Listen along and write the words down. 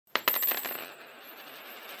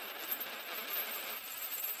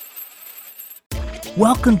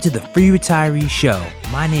Welcome to the Free Retiree Show.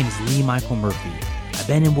 My name is Lee Michael Murphy. I've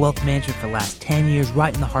been in wealth management for the last 10 years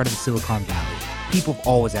right in the heart of the Silicon Valley. People have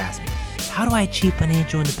always asked me, how do I achieve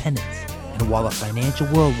financial independence? And while the financial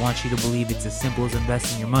world wants you to believe it's as simple as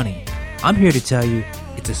investing your money, I'm here to tell you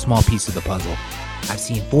it's a small piece of the puzzle. I've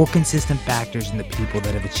seen 4 consistent factors in the people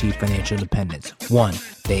that have achieved financial independence. 1,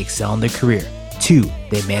 they excel in their career. 2,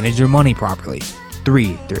 they manage their money properly.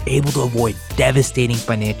 3, they're able to avoid devastating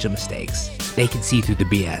financial mistakes. They can see through the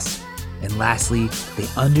BS. And lastly, they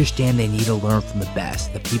understand they need to learn from the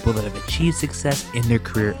best, the people that have achieved success in their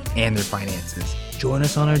career and their finances. Join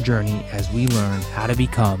us on our journey as we learn how to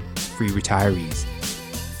become free retirees.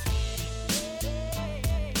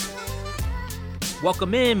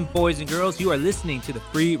 Welcome in, boys and girls. You are listening to the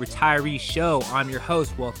Free Retiree Show. I'm your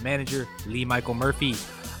host, wealth manager Lee Michael Murphy.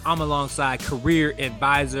 I'm alongside career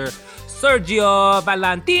advisor Sergio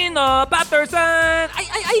Valentino Patterson.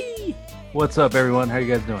 What's up, everyone? How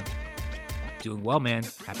you guys doing? Doing well, man.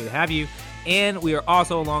 Happy to have you. And we are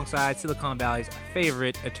also alongside Silicon Valley's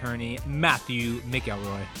favorite attorney, Matthew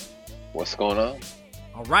McElroy. What's going on?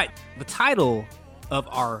 All right. The title of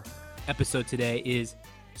our episode today is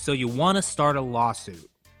So You Want to Start a Lawsuit.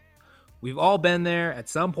 We've all been there at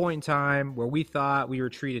some point in time where we thought we were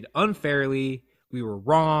treated unfairly, we were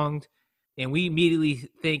wronged, and we immediately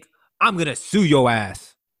think, I'm going to sue your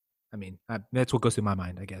ass. I mean, that's what goes through my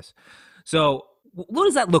mind, I guess. So what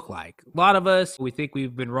does that look like? A lot of us, we think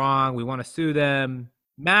we've been wrong. We want to sue them.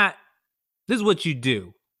 Matt, this is what you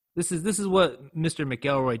do. This is what Mr.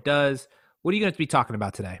 McElroy does. What are you going to be talking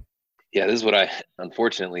about today? Yeah, this is what I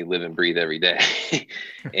unfortunately live and breathe every day.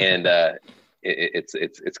 And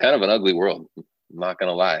it's kind of an ugly world. I'm not going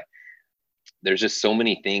to lie. There's just so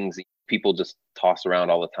many things people just toss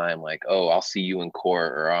around all the time. Like, oh, I'll see you in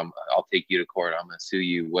court, or I'll take you to court. I'm going to sue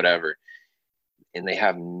you, whatever. And they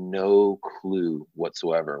have no clue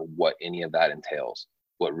whatsoever what any of that entails,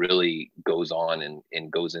 what really goes on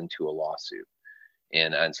and goes into a lawsuit.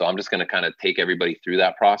 And so I'm just going to kind of take everybody through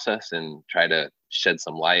that process and try to shed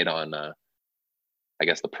some light on, I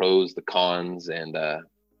guess, the pros, the cons, and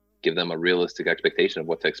give them a realistic expectation of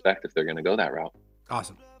what to expect if they're going to go that route.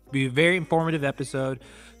 Awesome. Be a very informative episode.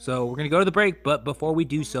 So we're going to go to the break, but before we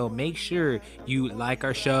do so, make sure you like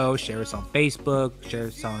our show, share us on Facebook, share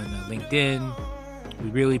us on LinkedIn. We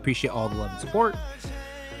really appreciate all the love and support.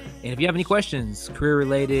 And if you have any questions,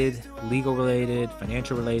 career-related, legal-related,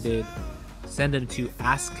 financial-related, send them to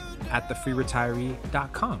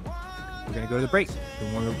ask@thefreeretiree.com. We're going to go to the break.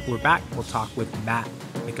 And when we're back, we'll talk with Matt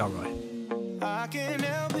McElroy. I can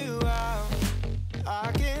help you out.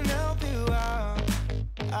 I can help you out.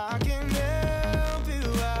 I can help you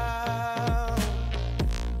out.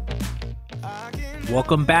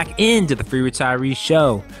 Welcome back into the Free Retiree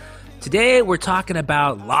Show. Today, we're talking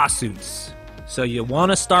about lawsuits. So you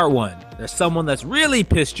want to start one. There's someone that's really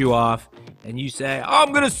pissed you off, and you say,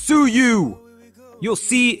 I'm going to sue you. You'll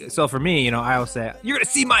see. So for me, I always say, you're going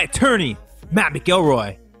to see my attorney, Matt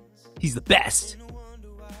McElroy. He's the best.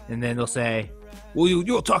 And then they'll say, well,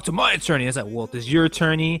 you'll talk to my attorney. It's like, well, does your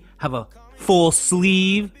attorney have a full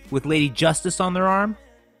sleeve with Lady Justice on their arm?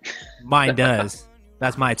 Mine does.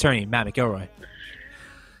 That's my attorney, Matt McElroy.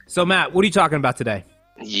 So, Matt, what are you talking about today?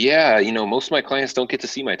 Yeah, most of my clients don't get to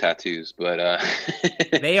see my tattoos, but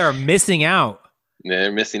they are missing out.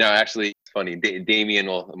 They're missing out. Actually, it's funny. Damien,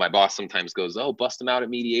 my boss, sometimes goes, "Oh, bust them out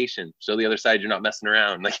at mediation. Show the other side you're not messing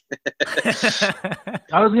around." Like,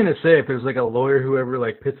 I was gonna say, if there's like a lawyer who ever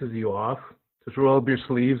like pisses you off, just roll up your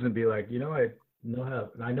sleeves and be like, I know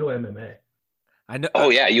MMA. I know. Oh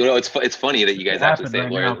yeah, it's funny that you guys actually say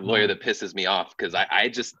right lawyer that pisses me off, because I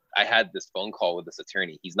had this phone call with this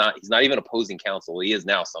attorney. He's not even opposing counsel. He is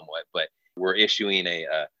now somewhat, but we're issuing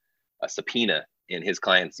a subpoena in his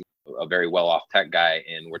client's, a very well-off tech guy,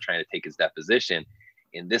 and we're trying to take his deposition.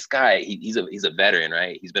 And this guy, he's a veteran,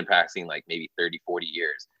 right? He's been practicing like maybe 30, 40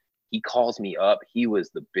 years. He calls me up. He was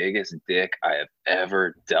the biggest dick I have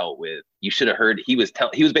ever dealt with. You should have heard. He was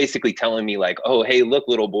basically telling me like, "Oh, hey, look,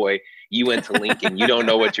 little boy, you went to Lincoln. You don't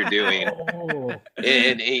know what you're doing." Oh.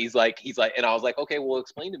 And he's like, and I was like, "Okay, well,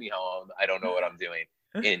 explain to me how I don't know what I'm doing."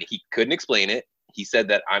 And he couldn't explain it. He said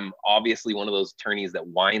that I'm obviously one of those attorneys that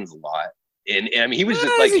whines a lot. And I mean, he was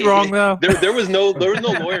just like, wrong though. There was no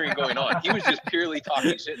lawyering going on. He was just purely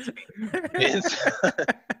talking shit to me. And so,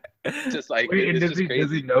 just like, wait, and does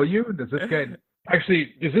he know you? Does this guy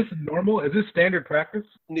actually? Is this normal? Is this standard practice?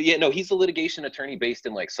 Yeah, no, he's a litigation attorney based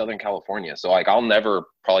in like Southern California. So like, I'll never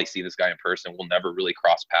probably see this guy in person. We'll never really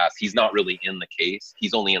cross paths. He's not really in the case.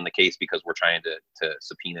 He's only in the case because we're trying to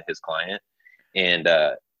subpoena his client. And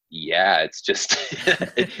yeah, it's just,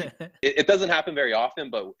 it doesn't happen very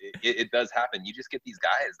often, but it does happen. You just get these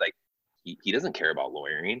guys, like, he doesn't care about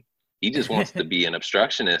lawyering. He just wants to be an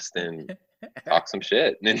obstructionist and talk some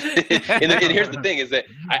shit. And here's the thing is that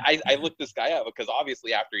I looked this guy up because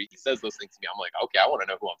obviously after he says those things to me, I'm like, okay, I want to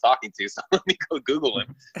know who I'm talking to. So let me go Google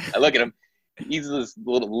him. I look at him. He's this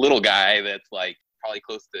little guy that's like probably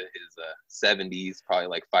close to his 70s, probably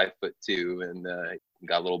like 5'2", and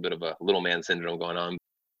got a little bit of a little man syndrome going on.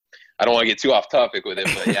 I don't want to get too off topic with it,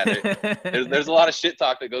 but yeah, there's a lot of shit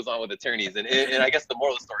talk that goes on with attorneys. And I guess the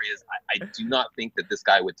moral of the story is I do not think that this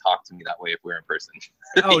guy would talk to me that way if we were in person.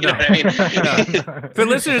 Oh, you know what I mean? No. For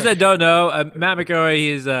listeners that don't know, Matt McElroy,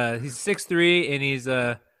 he's 6'3", and he's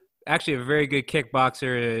actually a very good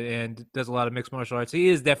kickboxer and does a lot of mixed martial arts. He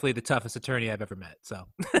is definitely the toughest attorney I've ever met. So,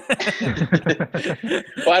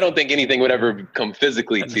 well, I don't think anything would ever come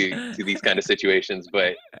physically to these kind of situations,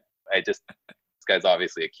 but this guy's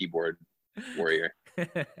obviously a keyboard warrior.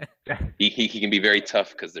 He can be very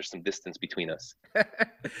tough because there's some distance between us.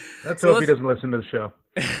 Let's hope he doesn't listen to the show.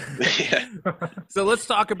 Yeah. So let's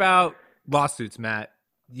talk about lawsuits, Matt.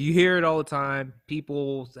 You hear it all the time.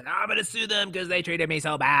 People say, I'm going to sue them because they treated me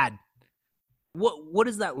so bad. What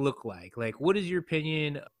does that look like? Like, what is your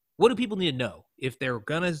opinion? What do people need to know if they're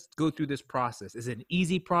going to go through this process? Is it an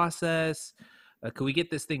easy process? Could we get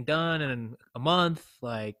this thing done in a month?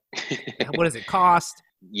 Like, what does it cost?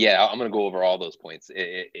 Yeah, I'm going to go over all those points.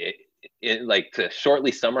 It like, to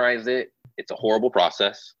shortly summarize it, it's a horrible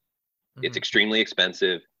process. Mm-hmm. It's extremely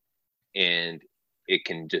expensive, and it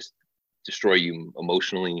can just destroy you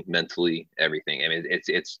emotionally, mentally, everything. I mean,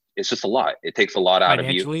 it's just a lot. It takes a lot out of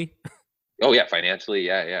you. Financially? Oh yeah, financially,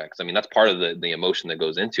 yeah. Because I mean, that's part of the emotion that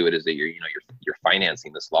goes into it, is that you're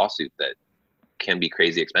financing this lawsuit that can be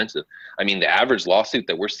crazy expensive. I mean, the average lawsuit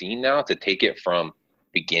that we're seeing now, to take it from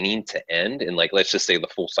beginning to end, and like, let's just say the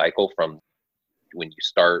full cycle from when you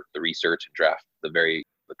start the research and draft the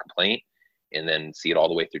complaint and then see it all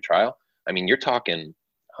the way through trial. I mean, you're talking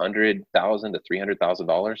 $100,000 to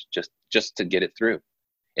 $300,000 just to get it through.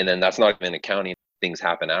 And then that's not even accounting things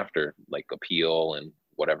happen after, like appeal and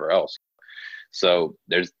whatever else. So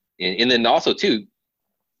and then also too,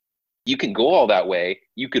 you can go all that way,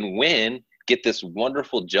 you can win, get this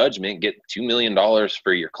wonderful judgment, get $2 million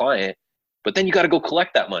for your client, but then you got to go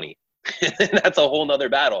collect that money. That's a whole nother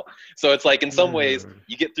battle. So it's like, in some ways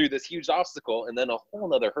you get through this huge obstacle and then a whole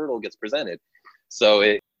nother hurdle gets presented. So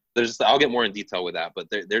I'll get more in detail with that, but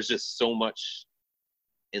there's just so much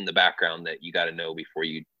in the background that you got to know before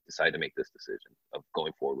you decide to make this decision of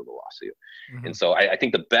going forward with a lawsuit. Mm-hmm. And so I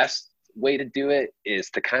think the best way to do it is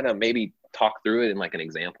to kind of maybe talk through it in like an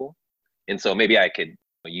example. And so maybe I could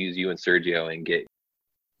use you and Sergio and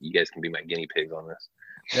you guys can be my guinea pigs on this.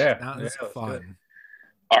 Yeah, that's fun.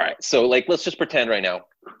 All right. So like, let's just pretend right now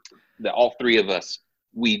that all three of us,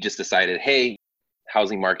 we just decided, hey,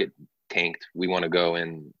 housing market tanked. We want to go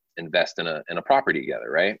and invest in a property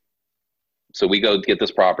together, right? So we go get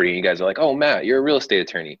this property and you guys are like, oh, Matt, you're a real estate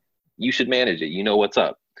attorney. You should manage it. You know what's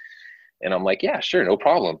up. And I'm like, yeah, sure. No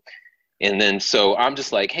problem. And then, so I'm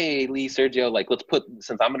just like, hey, Lee, Sergio, like,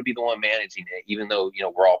 since I'm going to be the one managing it, even though,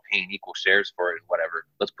 we're all paying equal shares for it and whatever,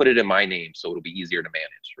 let's put it in my name so it'll be easier to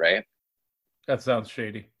manage. Right. That sounds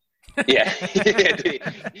shady. Yeah,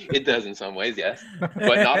 it does in some ways, yes,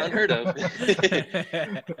 but not unheard of.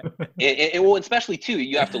 and well, especially too,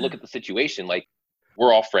 you have to look at the situation. Like,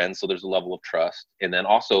 we're all friends, so there's a level of trust. And then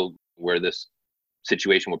also, where this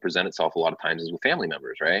situation would present itself a lot of times is with family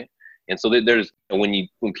members, right? And so there's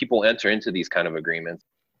when people enter into these kind of agreements,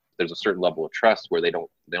 there's a certain level of trust where they don't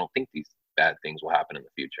think these bad things will happen in the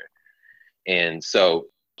future. And so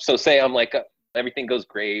say I'm like, everything goes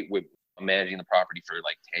great with managing the property for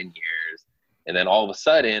like 10 years. And then all of a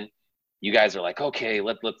sudden you guys are like, okay,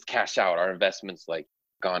 let's cash out. Our investment's like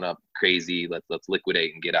gone up crazy. Let's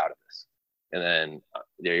liquidate and get out of this. And then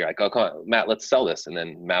you're like, oh, come on, Matt, let's sell this. And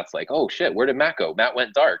then Matt's like, oh shit, where did Matt go? Matt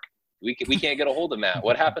went dark. We can't get a hold of Matt.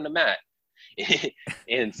 What happened to Matt?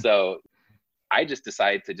 And so I just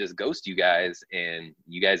decided to just ghost you guys, and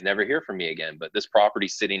you guys never hear from me again. But this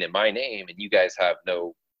property's sitting in my name and you guys have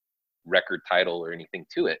no record title or anything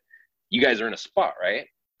to it. You guys are in a spot, right?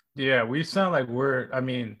 Yeah, we sound like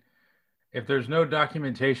if there's no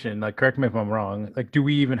documentation, like, correct me if I'm wrong, like, do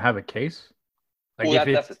we even have a case? Like, well,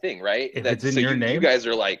 that's the thing, right? If it's in your name? You guys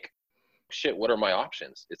are like, shit, what are my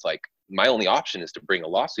options? It's like, my only option is to bring a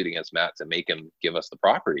lawsuit against Matt to make him give us the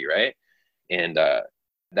property, right? And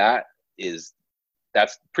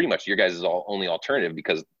that's pretty much your guys' only alternative,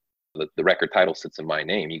 because the record title sits in my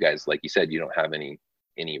name. You guys, like you said, you don't have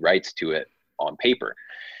any rights to it on paper.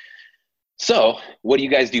 So what do you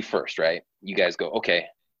guys do first, right? You guys go, okay,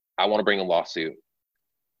 I want to bring a lawsuit.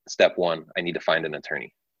 Step one, I need to find an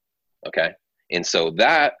attorney. Okay. And so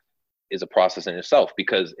that is a process in itself,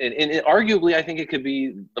 because, and arguably, I think it could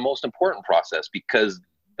be the most important process, because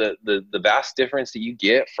the vast difference that you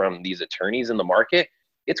get from these attorneys in the market,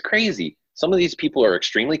 it's crazy. Some of these people are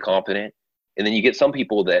extremely competent, and then you get some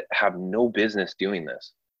people that have no business doing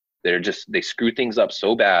this. They screw things up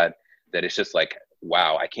so bad that it's just like,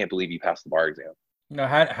 wow, I can't believe you passed the bar exam.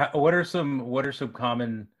 Now, what are some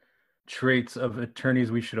common traits of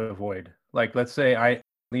attorneys we should avoid? Like, let's say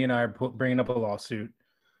Lee and I are bringing up a lawsuit.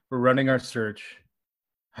 We're running our search.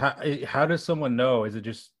 How does someone know?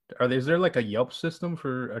 Is there like a Yelp system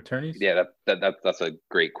for attorneys? Yeah, that's a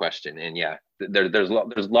great question. And yeah, there's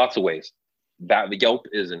lots of ways. The Yelp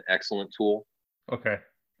is an excellent tool. Okay.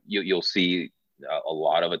 You'll see a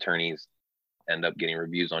lot of attorneys end up getting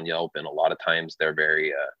reviews on Yelp, and a lot of times they're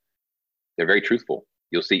very truthful.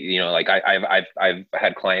 You'll see, like I've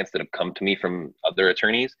had clients that have come to me from other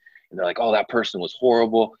attorneys, and they're like, oh, that person was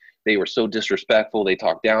horrible. They were so disrespectful. They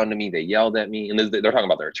talked down to me. They yelled at me. And they're talking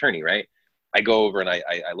about their attorney, right? I go over and I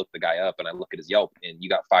look the guy up, and I look at his Yelp, and you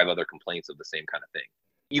got 5 other complaints of the same kind of thing.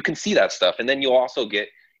 You can see that stuff. And then you'll also get,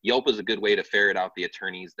 Yelp is a good way to ferret out the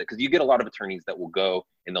attorneys, because you get a lot of attorneys that will go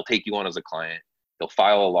and they'll take you on as a client. They'll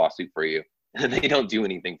file a lawsuit for you, and they don't do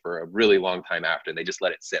anything for a really long time after. They just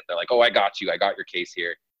let it sit. They're like, oh, I got you. I got your case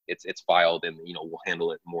here. It's filed, and we'll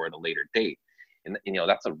handle it more at a later date. And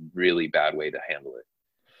that's a really bad way to handle it.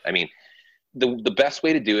 I mean, the best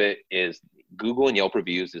way to do it is Google and Yelp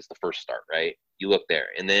reviews is the first start, right? You look there.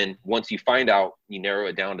 And then once you find out, you narrow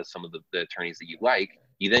it down to some of the attorneys that you like,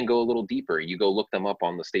 you then go a little deeper. You go look them up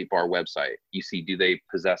on the State Bar website. You see, do they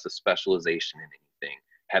possess a specialization in anything?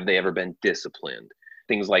 Have they ever been disciplined?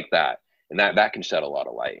 Things like that. And that can shed a lot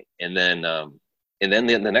of light. And then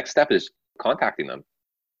the next step is contacting them.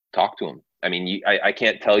 Talk to them. I mean, I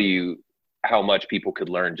can't tell you how much people could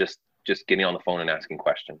learn just getting on the phone and asking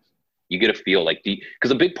questions. You get a feel like,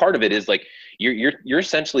 because a big part of it is like you're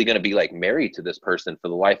essentially going to be like married to this person for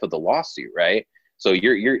the life of the lawsuit, right? So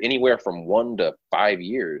you're anywhere from 1 to 5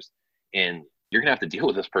 years, and you're gonna have to deal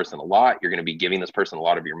with this person a lot. You're gonna be giving this person a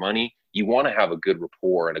lot of your money. You want to have a good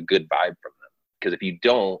rapport and a good vibe from them, because if you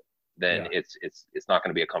don't, then it's not going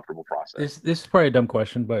to be a comfortable process. This is probably a dumb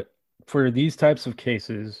question, but for these types of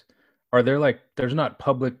cases, there's not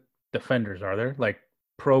public defenders, are there? Like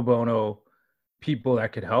pro bono people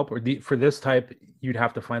that could help, or for this type, you'd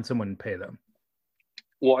have to find someone and pay them?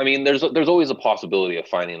 Well, I mean, there's always a possibility of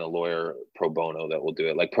finding a lawyer pro bono that will do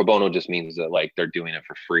it. Like pro bono just means that like they're doing it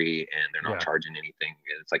for free and they're not charging anything.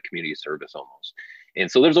 It's like community service almost. And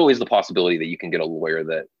so there's always the possibility that you can get a lawyer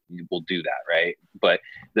that will do that, right? But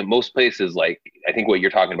the most places, like I think what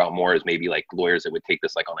you're talking about more is maybe like lawyers that would take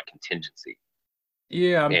this like on a contingency.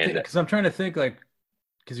 Yeah, because I'm trying to think, like,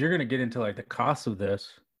 because you're going to get into like the cost of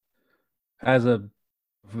this. If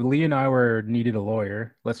Lee and I needed a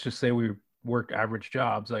lawyer, let's just say we work average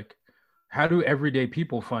jobs, like how do everyday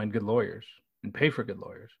people find good lawyers and pay for good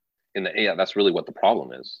lawyers? And that's really what the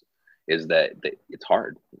problem is that it's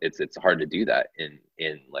hard. It's hard to do that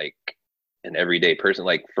in like an everyday person.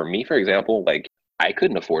 Like for me, for example, like I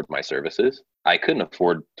couldn't afford my services. I couldn't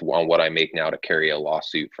afford on what I make now to carry a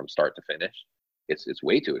lawsuit from start to finish. It's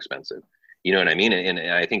way too expensive. You know what I mean? And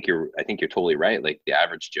I think you're totally right. Like the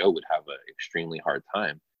average Joe would have an extremely hard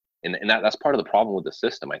time. And that's part of the problem with the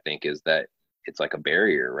system, I think, is that it's like a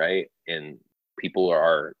barrier, right? And people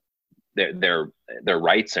are their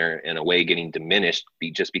rights are in a way getting diminished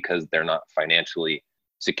just because they're not financially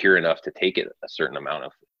secure enough to take it a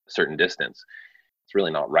certain distance. It's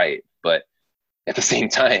really not right. But at the same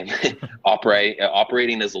time,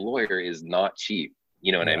 operating as a lawyer is not cheap.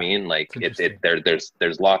 You know what I mean? Like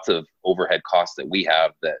there's lots of overhead costs that we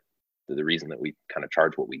have that are the reason that we kind of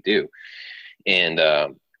charge what we do. And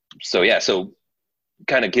so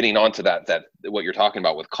kind of getting onto that what you're talking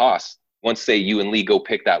about with costs, once say you and Lee go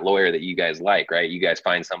pick that lawyer that you guys like, right? You guys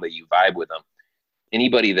find somebody, you vibe with them.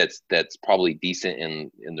 Anybody that's probably decent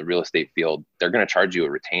in the real estate field, they're going to charge you a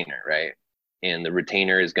retainer, right? And the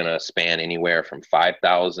retainer is going to span anywhere from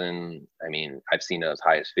 $5,000. I mean, I've seen it as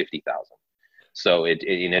high as $50,000. So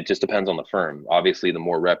it just depends on the firm. Obviously, the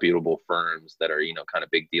more reputable firms that are, kind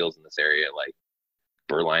of big deals in this area, like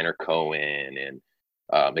Berliner Cohen and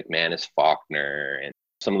McManus Faulkner and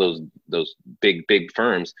some of those big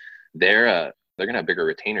firms, they're gonna have bigger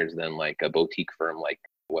retainers than like a boutique firm like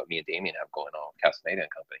what me and Damien have going on with Castaneda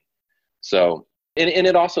and Company. So and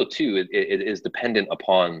it also too it is dependent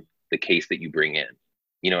upon the case that you bring in.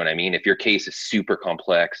 You know what I mean? If your case is super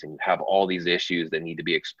complex and you have all these issues that need to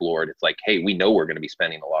be explored, it's like, hey, we know we're going to be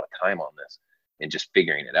spending a lot of time on this. and just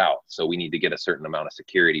figuring it out. So we need to get a certain amount of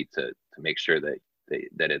security to make sure that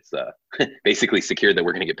it's basically secure that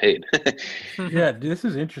we're going to get paid. Yeah, this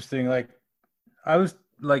is interesting. Like, I was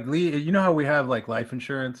like, Lee, you know how we have like life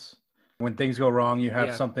insurance? When things go wrong, you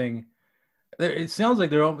have something. It sounds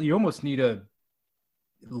like you almost need a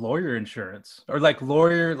lawyer insurance, or like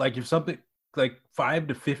if something like $5,000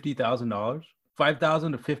 to $50,000,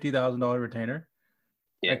 $5,000 to $50,000 retainer.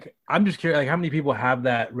 Yeah. Like, I'm just curious, like, how many people have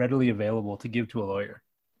that readily available to give to a lawyer?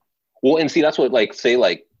 Well, and see, that's what say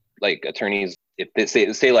attorneys, if they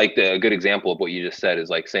say like a good example of what you just said is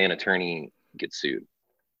like, say an attorney gets sued,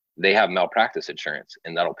 they have malpractice insurance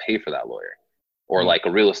and that'll pay for that lawyer. Or like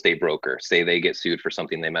a real estate broker, say they get sued for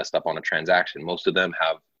something they messed up on a transaction. Most of them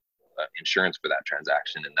have insurance for that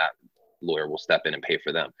transaction, and that lawyer will step in and pay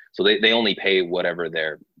for them. So they only pay whatever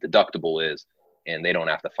their deductible is, and they don't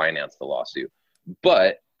have to finance the lawsuit.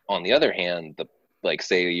 But on the other hand,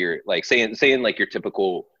 say in like your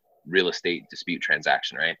typical real estate dispute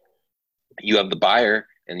transaction, right? You have the buyer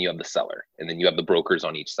and you have the seller, and then you have the brokers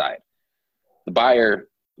on each side. The buyer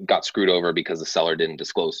got screwed over because the seller didn't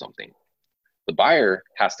disclose something. The buyer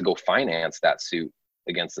has to go finance that suit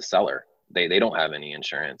against the seller. They don't have any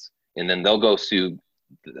insurance. And then they'll go sue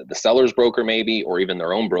the seller's broker maybe, or even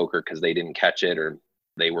their own broker because they didn't catch it or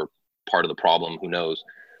they were part of the problem, who knows.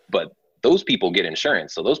 But those people get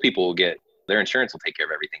insurance. So those people will get, their insurance will take care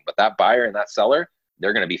of everything. But that buyer and that seller,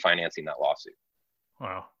 they're going to be financing that lawsuit.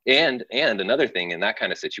 Wow. And another thing in that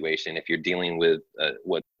kind of situation, if you're dealing with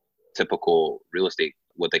what typical real estate,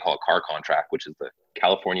 what they call a car contract, which is the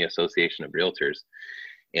California Association of Realtors.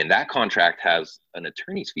 And that contract has an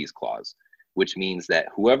attorney's fees clause, which means that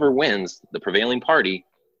whoever wins, the prevailing party,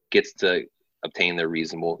 gets to obtain their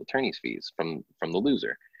reasonable attorney's fees from the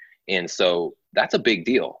loser. And so that's a big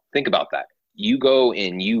deal. Think about that. You go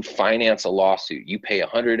and you finance a lawsuit, you pay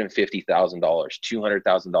 $150,000,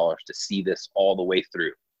 $200,000 to see this all the way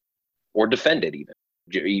through, or defend it even.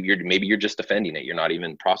 Maybe you're just defending it. You're not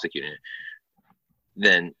even prosecuting it.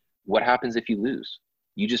 Then what happens if you lose?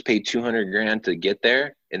 You just paid $200,000 to get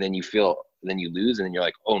there, and then you lose, and then you're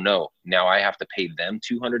like, oh no, now I have to pay them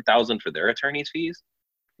 $200,000 for their attorney's fees.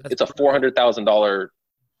 It's a $400,000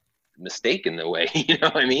 mistake in the way, you know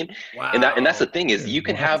what I mean? Wow. And that's the thing is, you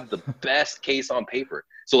can have the best case on paper.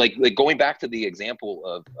 So like going back to the example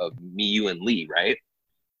of me, you, and Lee, right?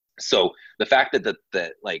 So the fact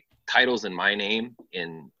that like title's in my name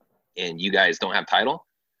and you guys don't have title,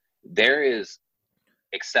 there is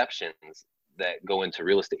exceptions that go into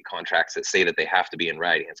real estate contracts that say that they have to be in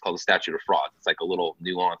writing. It's called the statute of frauds. It's like a little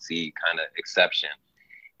nuancy kind of exception.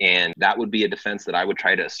 And that would be a defense that I would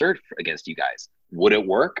try to assert against you guys. Would it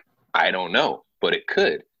work? I don't know, but it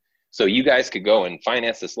could. So you guys could go and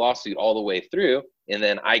finance this lawsuit all the way through, and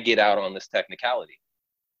then I get out on this technicality.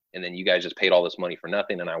 And then you guys just paid all this money for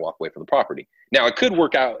nothing, and I walk away from the property. Now it could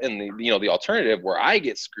work out in the alternative where I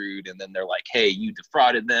get screwed, and then they're like, hey, you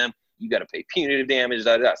defrauded them. You got to pay punitive damage,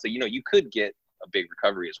 da, da, da. So, you could get a big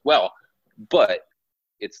recovery as well, but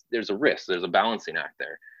there's a risk. There's a balancing act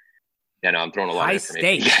there. And I'm throwing a lot of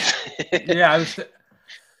information. Yeah.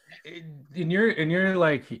 In your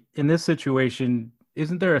like, in this situation,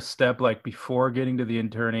 isn't there a step like before getting to the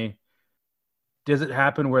attorney? Does it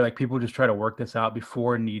happen where like people just try to work this out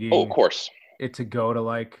before needing of course, it to go to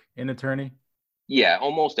like an attorney? Yeah,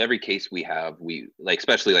 almost every case we have,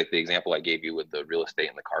 especially like the example I gave you with the real estate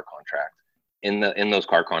and the car contract. In those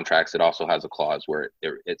car contracts, it also has a clause where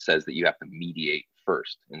it says that you have to mediate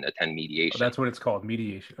first and attend mediation. Oh, that's what it's called,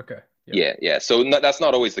 mediation. Okay. Yeah. So that's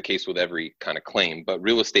not always the case with every kind of claim, but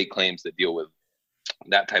real estate claims that deal with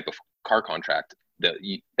that type of car contract,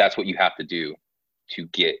 that's what you have to do to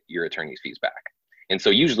get your attorney's fees back. And so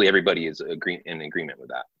usually everybody is in agreement with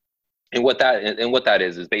that. And what that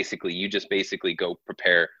is basically, you just basically go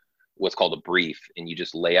prepare what's called a brief, and you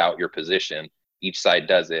just lay out your position. Each side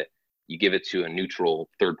does it. You give it to a neutral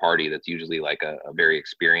third party that's usually like a very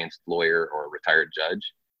experienced lawyer or a retired judge,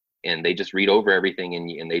 and they just read over everything,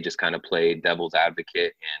 and they just kind of play devil's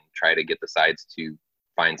advocate and try to get the sides to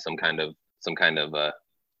find some kind of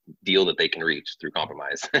deal that they can reach through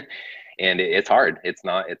compromise. And it's hard. It's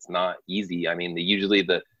not easy. I mean, usually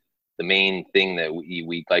the main thing that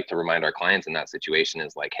we like to remind our clients in that situation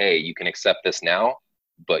is like, hey, you can accept this now,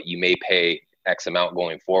 but you may pay X amount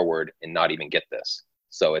going forward and not even get this.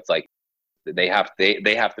 So it's like they have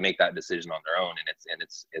to make that decision on their own, and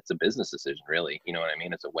it's a business decision, really. You know what I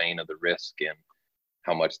mean? It's a weighing of the risk and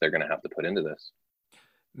how much they're going to have to put into this.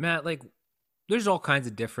 Matt, like, there's all kinds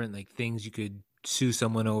of different like things you could sue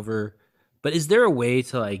someone over, but is there a way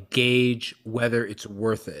to like gauge whether it's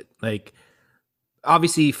worth it? Like,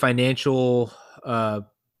 obviously financial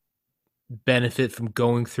benefit from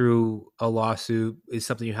going through a lawsuit is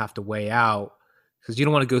something you have to weigh out, because you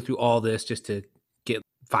don't want to go through all this just to get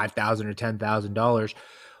 $5,000 or $10,000.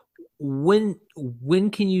 When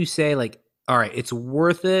can you say, like, all right, it's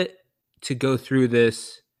worth it to go through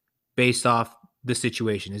this based off the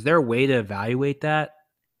situation? Is there a way to evaluate that?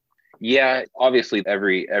 Yeah, obviously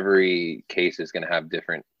every case is going to have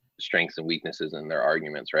different strengths and weaknesses in their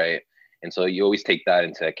arguments, right? And so you always take that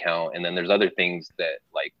into account. And then there's other things that,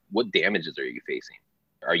 like, what damages are you facing?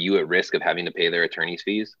 Are you at risk of having to pay their attorney's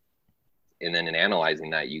fees? And then in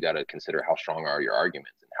analyzing that, you got to consider how strong are your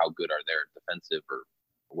arguments and how good are their defensive or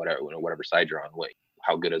whatever side you're on.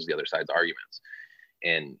 How good is the other side's arguments?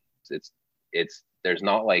 And there's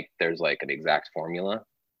not like there's like an exact formula.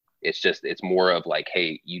 It's more of like,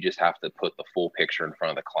 hey, you just have to put the full picture in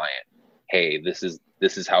front of the client. Hey, this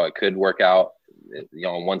is how it could work out. You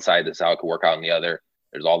know, on one side, this is how it could work out on the other.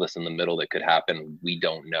 There's all this in the middle that could happen. We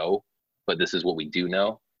don't know, but this is what we do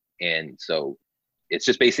know. And so it's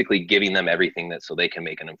just basically giving them everything so they can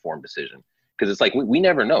make an informed decision. Because it's like, we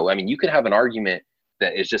never know. I mean, you could have an argument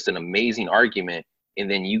that is just an amazing argument, and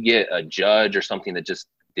then you get a judge or something that just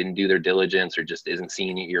didn't do their diligence or just isn't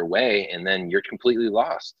seeing it your way, and then you're completely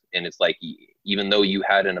lost. And it's like, even though you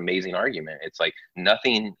had an amazing argument, it's like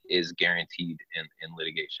nothing is guaranteed in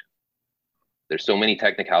litigation. There's so many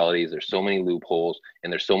technicalities, there's so many loopholes,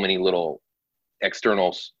 and there's so many little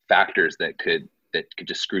external factors that could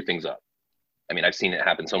just screw things up. I mean, I've seen it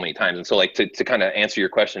happen so many times. And so, like, to kind of answer your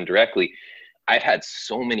question directly, I've had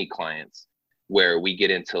so many clients where we get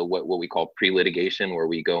into what we call pre-litigation, where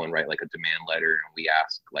we go and write like a demand letter and we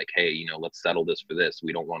ask, like, hey, you know, let's settle this for this.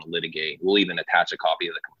 We don't want to litigate. We'll even attach a copy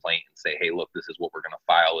of the complaint and say, hey, look, this is what we're going to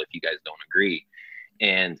file if you guys don't agree.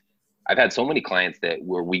 And I've had so many clients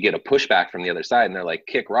where we get a pushback from the other side and they're like,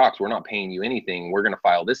 kick rocks, we're not paying you anything. We're going to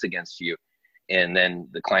file this against you. And then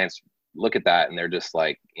the clients look at that and they're just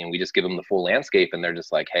like, and we just give them the full landscape and they're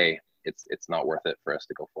just like, hey, it's not worth it for us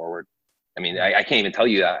to go forward. I mean, I can't even tell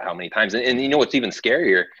you how many times. And you know what's even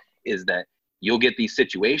scarier is that you'll get these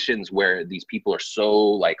situations where these people are so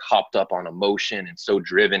like hopped up on emotion and so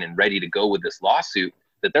driven and ready to go with this lawsuit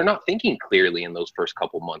that they're not thinking clearly in those first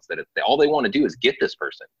couple months, that all they want to do is get this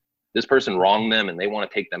person. This person wronged them and they want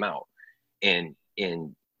to take them out. And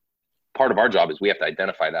part of our job is we have to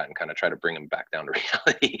identify that and kind of try to bring them back down to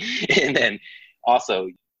reality. And then also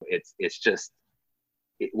it's just,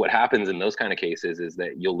 what happens in those kind of cases is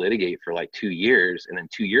that you'll litigate for like 2 years, and then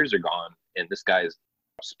 2 years are gone, and this guy's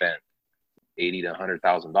spent $80,000 to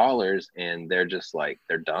 $100,000, and they're just like,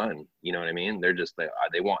 they're done. You know what I mean? They're just,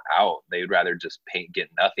 they want out. They'd rather just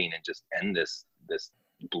get nothing and just end this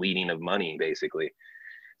bleeding of money, basically.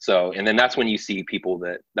 So, and then that's when you see people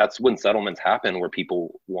that's when settlements happen, where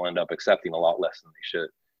people will end up accepting a lot less than they should.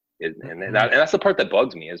 And that's the part that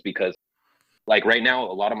bugs me, is because, like, right now,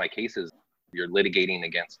 a lot of my cases, you're litigating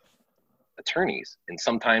against attorneys, and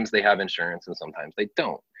sometimes they have insurance and sometimes they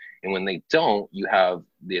don't. And when they don't, you have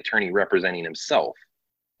the attorney representing himself.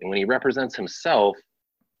 And when he represents himself,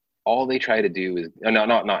 all they try to do is,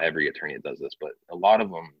 not every attorney that does this, but a lot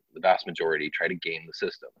of them, the vast majority, try to game the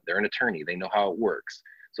system. They're an attorney. They know how it works.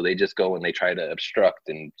 So they just go and they try to obstruct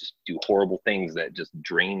and just do horrible things that just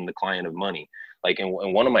drain the client of money. Like in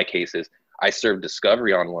one of my cases, I served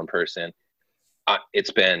discovery on one person.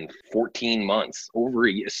 It's been 14 months, over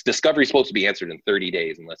a year. Discovery is supposed to be answered in 30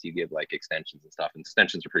 days unless you give like extensions and stuff. And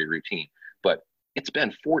extensions are pretty routine. But it's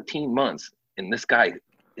been 14 months, and this guy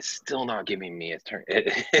is still not giving me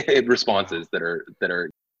responses that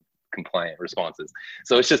are compliant responses.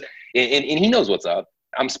 So it's just, and he knows what's up.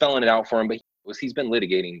 I'm spelling it out for him, but he's been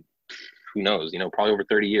litigating, who knows, probably over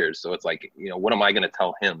 30 years. So it's like, what am I going to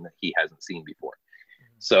tell him that he hasn't seen before?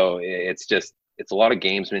 So it's a lot of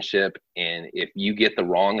gamesmanship. And if you get the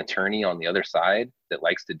wrong attorney on the other side that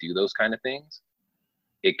likes to do those kind of things,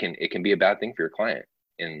 it can be a bad thing for your client.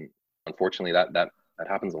 And unfortunately that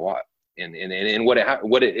happens a lot. And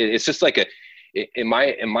it's just like in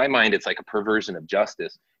my mind, it's like a perversion of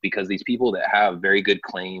justice, because these people that have very good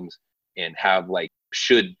claims and have like,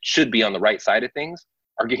 should be on the right side of things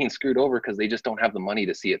are getting screwed over because they just don't have the money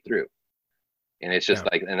to see it through. And it's just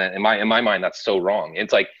like, and in my mind, that's so wrong.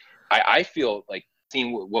 It's like, I feel like,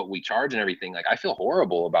 seeing what we charge and everything, like I feel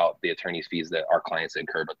horrible about the attorney's fees that our clients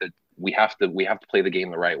incur, but that we have to play the game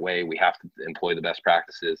the right way. We have to employ the best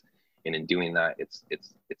practices. And in doing that, it's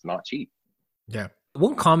not cheap. Yeah.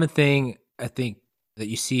 One common thing I think that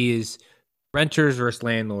you see is renters versus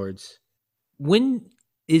landlords. When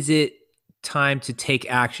is it time to take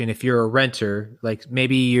action if you're a renter? Like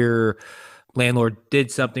maybe your landlord did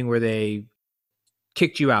something where they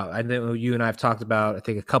kicked you out. I know you and I have talked about, I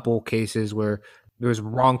think, a couple cases where there's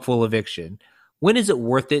wrongful eviction. When is it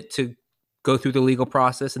worth it to go through the legal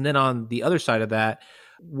process? And then on the other side of that,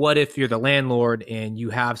 what if you're the landlord and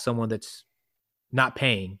you have someone that's not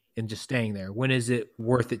paying and just staying there? When is it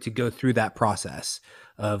worth it to go through that process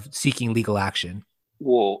of seeking legal action?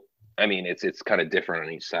 Well, I mean, it's kind of different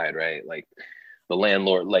on each side, right? Like the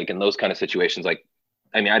landlord, like in those kind of situations, like,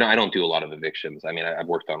 I mean, I don't do a lot of evictions. I mean, I've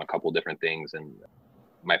worked on a couple different things, and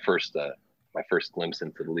my first glimpse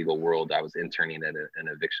into the legal world, I was interning at an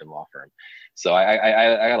eviction law firm. So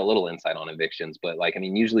I got a little insight on evictions, but like, I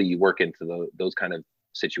mean, usually you work into those kind of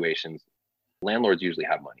situations. Landlords usually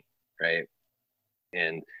have money, right?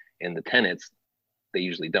 And the tenants, they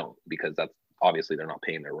usually don't, because that's obviously they're not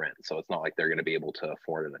paying their rent. So it's not like they're going to be able to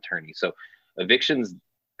afford an attorney. So evictions,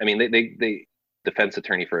 I mean, they defense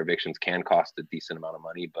attorney for evictions can cost a decent amount of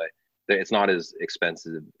money, but it's not as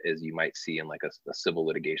expensive as you might see in like a civil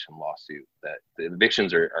litigation lawsuit. That the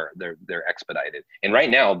evictions they're expedited. And right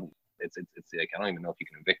now it's like, I don't even know if you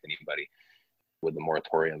can evict anybody with the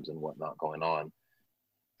moratoriums and whatnot going on.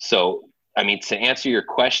 So, I mean, to answer your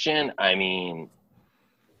question, I mean,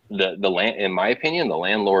 in my opinion, the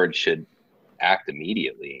landlord should act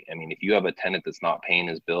immediately. I mean, if you have a tenant that's not paying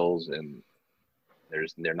his bills and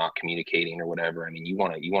they're not communicating or whatever, I mean, you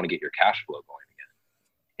want to get your cash flow going again.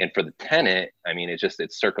 And for the tenant, I mean,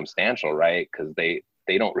 it's circumstantial, right? Because they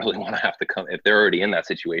don't really want to have to come, if they're already in that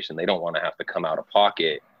situation, they don't want to have to come out of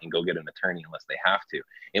pocket and go get an attorney unless they have to.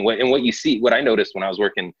 And what you see, what I noticed when I was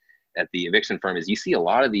working at the eviction firm is you see a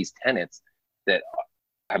lot of these tenants that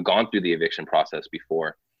have gone through the eviction process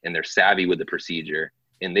before, and they're savvy with the procedure,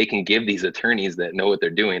 and they can give these attorneys that know what they're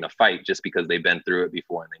doing a fight just because they've been through it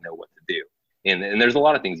before and they know what to do. And there's a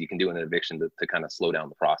lot of things you can do in an eviction to kind of slow down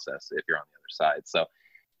the process if you're on the other side. So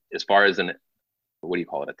as far as a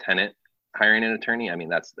tenant hiring an attorney, I mean,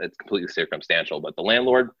 that's completely circumstantial, but the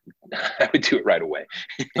landlord, I would do it right away.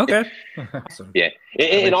 Okay. Awesome. Yeah.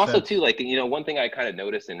 And also too, like, you know, one thing I kind of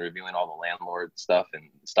noticed in reviewing all the landlord stuff and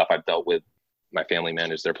stuff I've dealt with, my family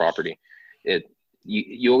managed their property,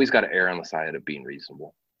 you always got to err on the side of being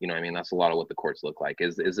reasonable. You know what I mean? That's a lot of what the courts look like.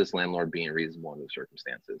 Is this landlord being reasonable under the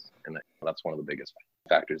circumstances? And that's one of the biggest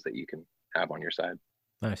factors that you can have on your side.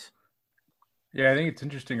 Nice. Yeah, I think it's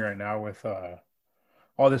interesting right now with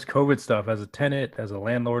all this COVID stuff. As a tenant, as a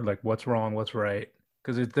landlord, like what's wrong, what's right?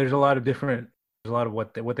 Because there's a lot of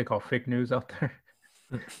what they call fake news out there.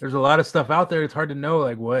 There's a lot of stuff out there. It's hard to know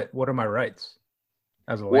like what are my rights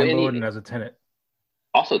as a landlord and as a tenant.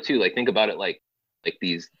 Also, too, like think about it like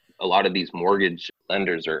a lot of these mortgage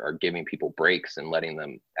lenders are giving people breaks and letting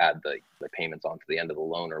them add the payments onto the end of the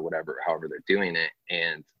loan or however they're doing it.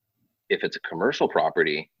 And if it's a commercial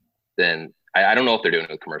property, then I don't know if they're doing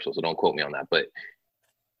it with commercial, so don't quote me on that. But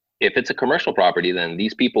if it's a commercial property, then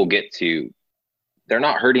these people they're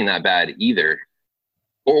not hurting that bad either.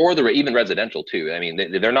 Or even residential too. I mean,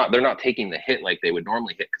 they're not taking the hit like they would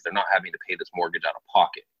normally hit because they're not having to pay this mortgage out of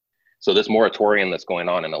pocket. So this moratorium that's going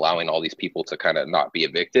on and allowing all these people to kind of not be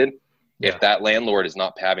evicted, if that landlord is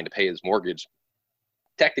not having to pay his mortgage,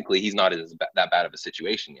 technically he's not in that bad of a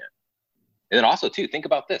situation yet. And then also too, think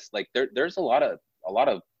about this: like there's a lot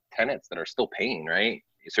of tenants that are still paying, right?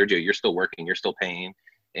 Sergio, you're still working, you're still paying,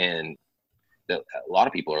 and a lot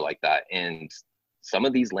of people are like that. And some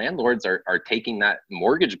of these landlords are taking that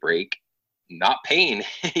mortgage break, not paying,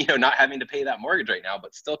 not having to pay that mortgage right now,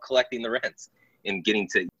 but still collecting the rents and getting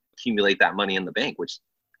to accumulate that money in the bank, which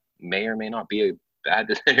may or may not be a bad,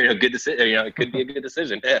 good decision. It could be a good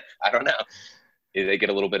decision. I don't know. They get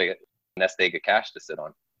a little bit of nest egg of cash to sit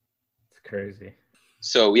on. It's crazy.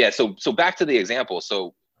 So yeah, so back to the example.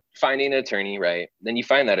 So finding an attorney, right? Then you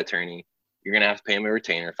find that attorney, you're gonna have to pay him a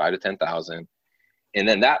retainer, $5,000 to $10,000, and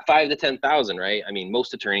then that $5,000 to $10,000, right? I mean,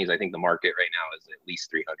 most attorneys, I think the market right now is at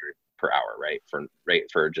least $300 per hour, right?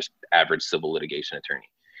 For just average civil litigation attorney.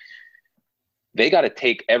 They got to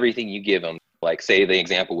take everything you give them. Like say the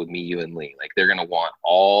example with me, you and Lee, like they're going to want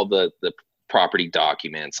all the property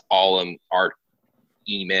documents, all of our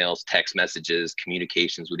emails, text messages,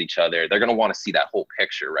 communications with each other. They're going to want to see that whole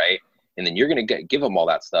picture, right? And then you're going to give them all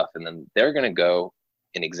that stuff. And then they're going to go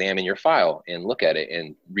and examine your file and look at it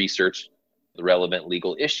and research the relevant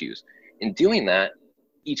legal issues. In doing that,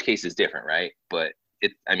 each case is different, right? But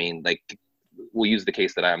we'll use the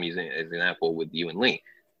case that I'm using as an example with you and Lee.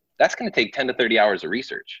 That's going to take 10 to 30 hours of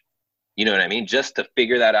research. You know what I mean? Just to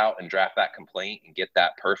figure that out and draft that complaint and get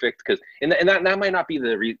that perfect. And that might not be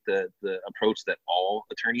the approach that all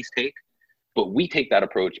attorneys take, but we take that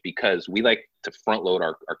approach because we like to front load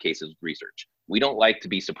our cases with research. We don't like to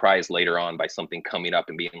be surprised later on by something coming up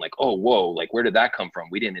and being like, oh, whoa, like where did that come from?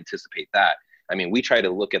 We didn't anticipate that. I mean, we try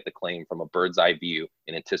to look at the claim from a bird's eye view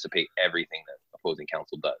and anticipate everything that a opposing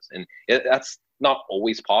counsel does. And that's not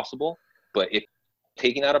always possible, but if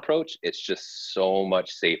taking that approach, it's just so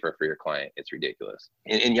much safer for your client. It's ridiculous.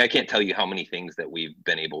 And I can't tell you how many things that we've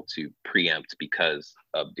been able to preempt because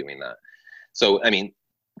of doing that. So, I mean,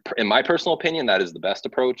 in my personal opinion, that is the best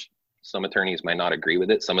approach. Some attorneys might not agree with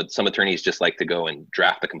it. Some attorneys just like to go and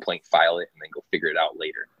draft a complaint, file it, and then go figure it out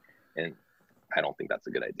later. And I don't think that's a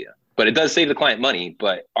good idea. But it does save the client money.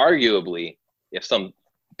 But arguably, if some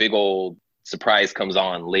big old surprise comes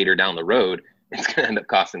on later down the road, it's going to end up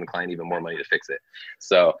costing the client even more money to fix it.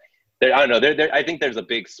 So I don't know. I think there's a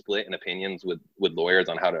big split in opinions with lawyers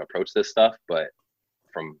on how to approach this stuff. But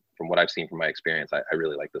from what I've seen from my experience, I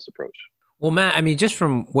really like this approach. Well, Matt, I mean, just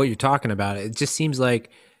from what you're talking about, it just seems like,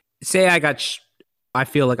 say I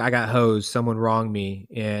feel like I got hosed, someone wronged me,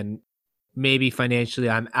 and maybe financially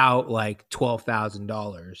I'm out like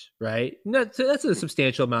 $12,000, right? That's a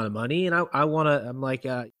substantial amount of money. And I'm like,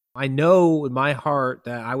 I know in my heart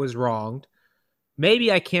that I was wronged.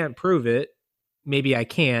 Maybe I can't prove it. Maybe I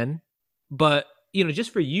can. But,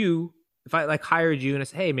 just for you, if I like hired you and I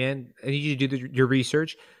said, hey, man, I need you to do your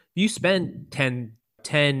research. You spend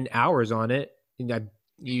 10 hours on it. And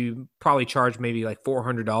you probably charge maybe like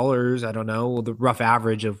 $400. I don't know, the rough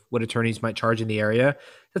average of what attorneys might charge in the area.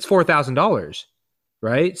 That's $4,000,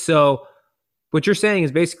 right? So what you're saying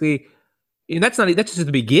is basically, and that's just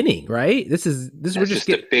the beginning, right? This is we're just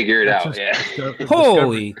to figure it out. Yeah.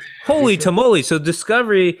 Holy tamale. So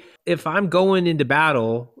discovery, if I'm going into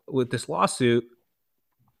battle with this lawsuit,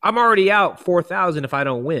 I'm already out $4,000 if I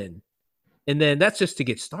don't win. And then that's just to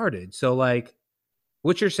get started. So like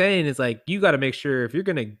what you're saying is like, you got to make sure if you're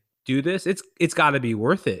going to do this, it's got to be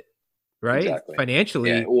worth it, right? Exactly. Financially.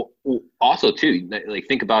 Yeah. Well, also too, like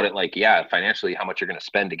think about it like, yeah, financially, how much you're going to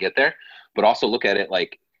spend to get there, but also look at it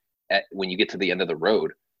like when you get to the end of the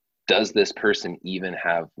road, does this person even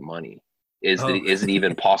have money? Is it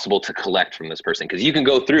even possible to collect from this person? Because you can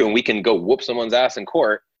go through and we can go whoop someone's ass in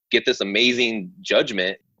court, get this amazing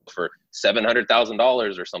judgment for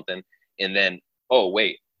 $700,000 or something. And then, oh,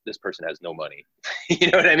 wait, this person has no money. You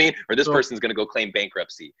know what I mean? Or this person's going to go claim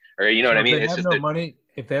bankruptcy, or you know what I mean? It's just money.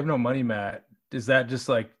 If they have no money, Matt, is that just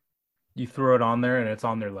like you throw it on there and it's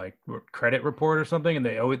on their like credit report or something, and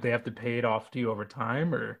they have to pay it off to you over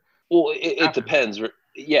time, or? Well, it depends.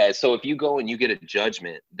 Yeah. So if you go and you get a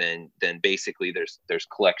judgment, then basically there's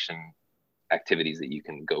collection activities that you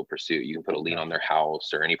can go pursue. You can put a lien on their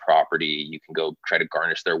house or any property. You can go try to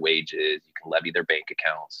garnish their wages. You can levy their bank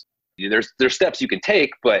accounts. There's steps you can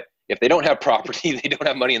take, but if they don't have property, they don't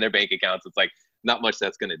have money in their bank accounts, it's like not much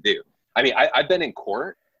that's going to do. I mean, I've been in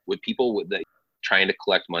court with people trying to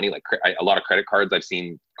collect money, like a lot of credit cards I've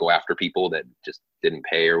seen go after people that just didn't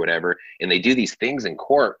pay or whatever. And they do these things in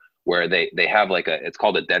court where they have like it's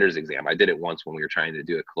called a debtor's exam. I did it once when we were trying to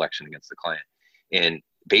do a collection against the client. And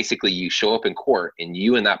basically you show up in court and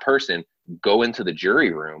you and that person go into the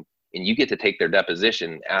jury room and you get to take their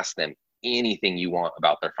deposition and ask them anything you want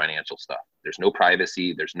about their financial stuff. There's no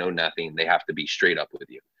privacy. There's no nothing. They have to be straight up with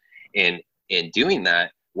you. And in doing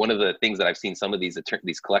that, one of the things that I've seen some of these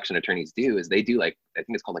collection attorneys do is they do like, I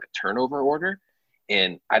think it's called like a turnover order.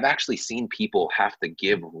 And I've actually seen people have to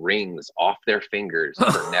give rings off their fingers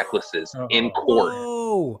for necklaces in court.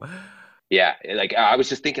 Whoa. Yeah. Like I was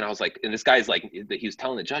just thinking, I was like, and this guy's like, he was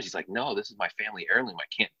telling the judge, he's like, no, this is my family heirloom. I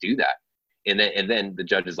can't do that. And then the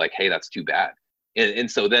judge is like, hey, that's too bad. And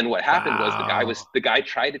so then what happened was the guy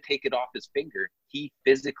tried to take it off his finger. He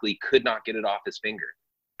physically could not get it off his finger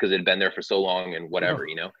because it had been there for so long and whatever,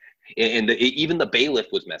 you know, and even the bailiff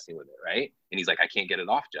was messing with it. Right. And he's like, I can't get it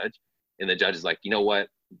off, judge. And the judge is like, you know what,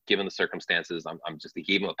 given the circumstances, he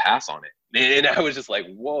gave him a pass on it. And I was just like,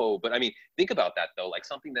 whoa. But I mean, think about that though. Like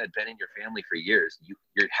something that had been in your family for years, you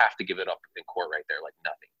have to give it up in court right there. Like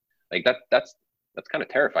nothing. Like that's kind of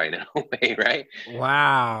terrifying in a way. Right.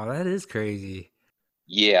 Wow. That is crazy.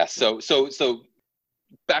 Yeah. So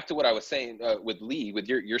back to what I was saying with Lee, with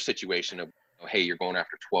your situation of, hey, you're going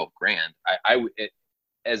after 12 grand.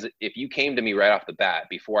 As if you came to me right off the bat,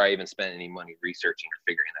 before I even spent any money researching or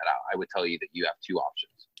figuring that out, I would tell you that you have two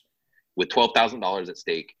options. With $12,000 at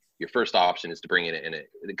stake, your first option is to bring it in it,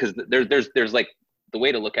 because there's like, the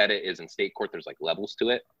way to look at it is in state court, there's like levels to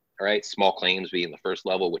it. All right. Small claims being the first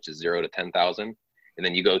level, which is 0 to 10,000. And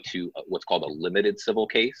then you go to what's called a limited civil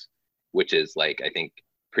case, which is like, I think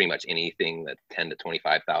pretty much anything that's 10 to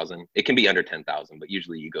 25,000. It can be under 10,000, but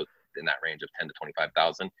usually you go in that range of 10 to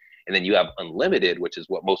 25,000. And then you have unlimited, which is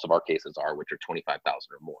what most of our cases are, which are 25,000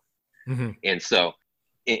 or more. Mm-hmm. And so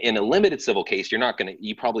in a limited civil case,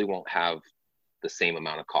 you probably won't have the same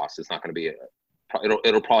amount of costs. It's not going to be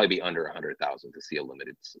it'll probably be under 100,000 to see a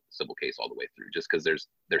limited civil case all the way through, just because there's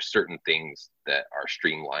certain things that are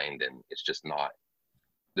streamlined, and it's just not,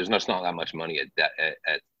 there's not that much money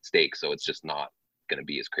at stake, so it's just not going to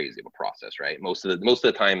be as crazy of a process, right? Most of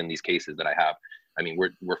the time in these cases that I have, I mean,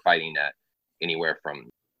 we're fighting at anywhere from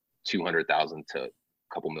 200,000 to a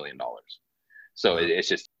couple $1 million. So it's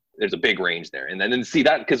just, there's a big range there. And then see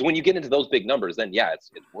that, because when you get into those big numbers, then yeah,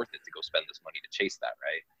 it's worth it to go spend this money to chase that,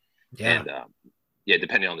 right? Yeah. And yeah,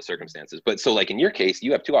 depending on the circumstances. But so like in your case,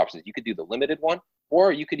 you have two options. You could do the limited one,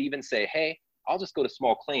 or you could even say, hey, I'll just go to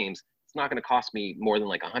small claims. It's not going to cost me more than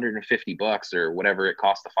like $150 or whatever it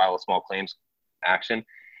costs to file a small claims action.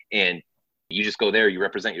 And you just go there, you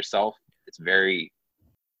represent yourself. It's very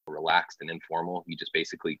relaxed and informal. You just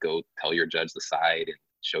basically go tell your judge the side and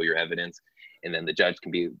show your evidence. And then the judge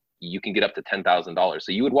you can get up to $10,000.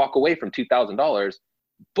 So you would walk away from $2,000,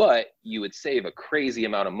 but you would save a crazy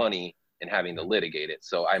amount of money in having to litigate it.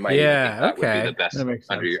 So I might even think that would be the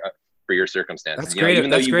best for your circumstances. That's great.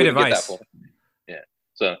 That's great advice. Yeah.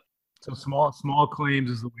 So small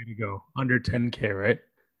claims is the way to go. Under 10K, right?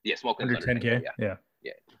 Yeah, small claims under 10K. Yeah.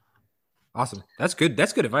 Awesome. That's good.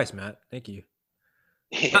 That's good advice, Matt. Thank you.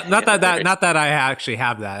 Not that I actually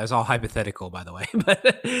have that. It's all hypothetical, by the way,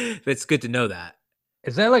 but it's good to know that.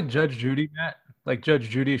 Is that like Judge Judy, Matt? Like Judge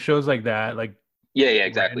Judy, shows like that, like yeah,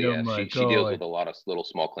 exactly. Random, yeah, she deals with a lot of little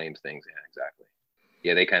small claims things. Yeah, exactly.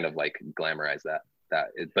 Yeah, they kind of like glamorize that,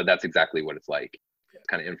 but that's exactly what it's like. It's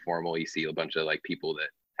kind of informal. You see a bunch of like people that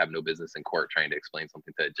have no business in court trying to explain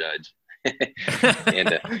something to a judge.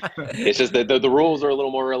 And it's just that the rules are a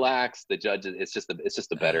little more relaxed. The judge, it's just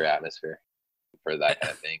a better atmosphere for that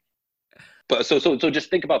kind of thing. But so just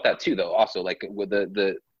think about that too, though. Also, like with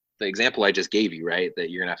the example I just gave you, right?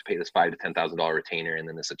 That you're gonna have to pay this $5,000 to $10,000 retainer, and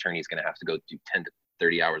then this attorney is gonna have to go do 10 to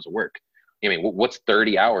 30 hours of work. I mean, what's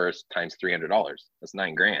 30 hours times $300? That's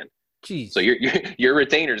 $9,000. Jeez. So your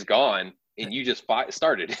retainer's gone, and you just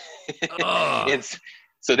started. And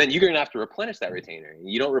so then you're gonna have to replenish that retainer. And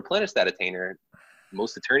you don't replenish that retainer,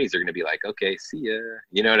 most attorneys are gonna be like, okay, see ya.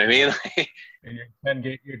 You know what I mean? And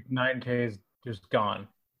your 9K is just gone.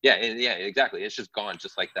 Yeah, exactly. It's just gone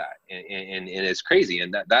just like that, and it's crazy,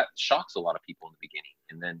 and that shocks a lot of people in the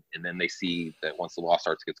beginning, and then they see that once the law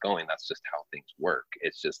gets going, that's just how things work.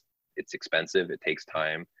 It's expensive, it takes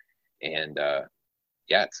time, and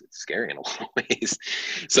yeah, it's scary in a lot of ways.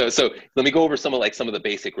 So let me go over some of the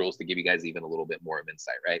basic rules to give you guys even a little bit more of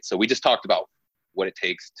insight, right? So we just talked about what it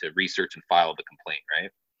takes to research and file the complaint,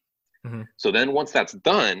 right? Mm-hmm. So then once that's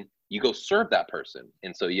done, you go serve that person,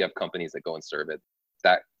 and so you have companies that go and serve it.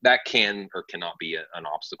 That can or cannot be an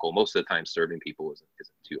obstacle. Most of the time, serving people isn't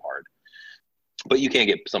too hard, but you can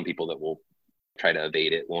get some people that will try to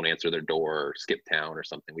evade it, won't answer their door, or skip town or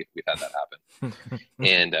something. We've had that happen,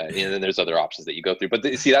 and then there's other options that you go through. But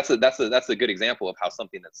see, that's a good example of how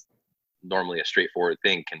something that's normally a straightforward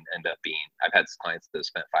thing can end up being. I've had clients that have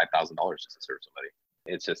spent $5,000 just to serve somebody.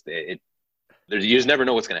 It's just you just never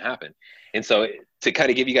know what's going to happen, and so to kind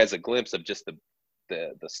of give you guys a glimpse of just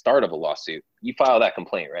the start of a lawsuit, you file that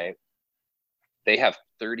complaint, right? They have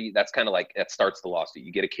 30, that's kind of like, that starts the lawsuit.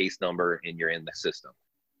 You get a case number and you're in the system.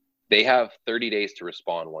 They have 30 days to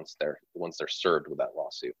respond once they're served with that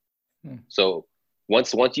lawsuit. So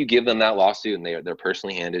once you give them that lawsuit and they're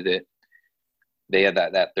personally handed it, they have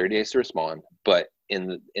that 30 days to respond. But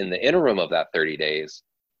in the interim of that 30 days,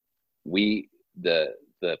 the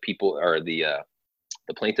people, or the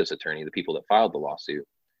plaintiff's attorney, the people that filed the lawsuit,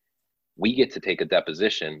 we get to take a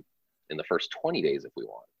deposition in the first 20 days if we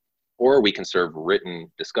want. Or we can serve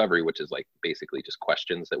written discovery, which is like basically just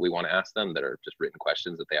questions that we want to ask them that are just written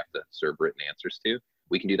questions that they have to serve written answers to.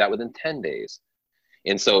 We can do that within 10 days.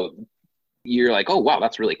 And so you're like, oh, wow,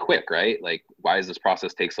 that's really quick, right? Like, why does this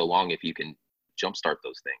process take so long if you can jumpstart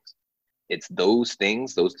those things? It's those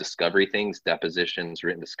things, those discovery things, depositions,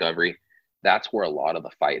 written discovery. That's where a lot of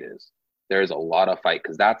the fight is. There's a lot of fight,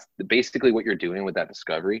 because that's basically what you're doing with that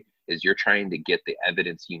discovery is you're trying to get the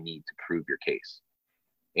evidence you need to prove your case.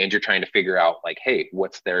 And you're trying to figure out, like, hey,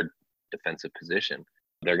 what's their defensive position?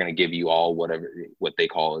 They're going to give you all what they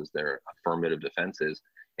call is their affirmative defenses,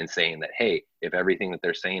 and saying that, hey, if everything that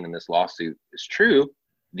they're saying in this lawsuit is true,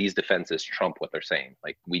 these defenses trump what they're saying.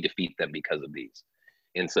 Like, we defeat them because of these.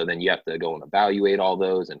 And so then you have to go and evaluate all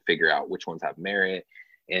those and figure out which ones have merit.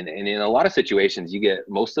 And in a lot of situations, you get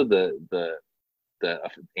most of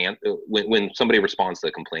when somebody responds to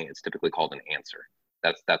a complaint, it's typically called an answer.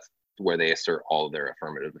 That's where they assert all of their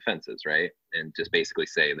affirmative defenses, right? And just basically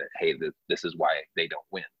say that, hey, this is why they don't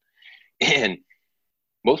win. And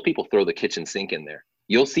most people throw the kitchen sink in there.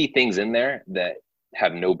 You'll see things in there that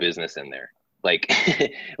have no business in there. Like,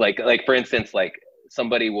 like for instance, like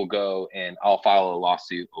somebody will go and I'll file a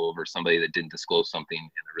lawsuit over somebody that didn't disclose something in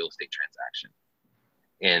a real estate transaction.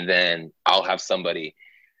 And then I'll have somebody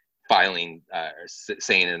filing,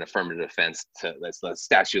 saying an affirmative defense to the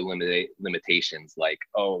statute of limitations, like,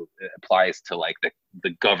 oh, it applies to like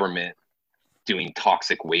the government doing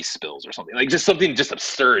toxic waste spills or something, like just something just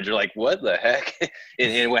absurd. You're like, what the heck?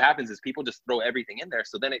 and what happens is people just throw everything in there.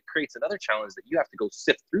 So then it creates another challenge that you have to go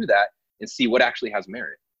sift through that and see what actually has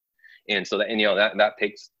merit. And so that, and that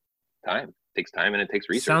takes time, and it takes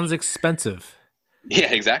research. Sounds expensive.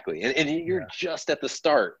 Yeah, exactly. And you're just at the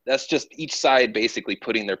start. That's just each side basically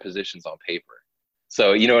putting their positions on paper.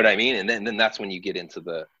 So you know what I mean? And then that's when you get into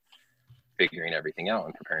the figuring everything out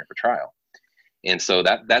and preparing for trial. And so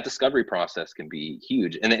that discovery process can be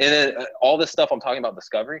huge. And all this stuff I'm talking about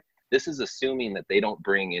discovery, this is assuming that they don't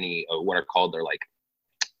bring any what are called they're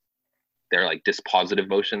like dispositive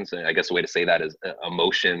motions. And I guess the way to say that is a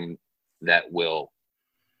motion that will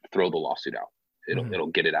throw the lawsuit out. It'll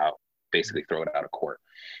get it out, basically throw it out of court.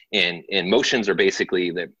 And motions are basically,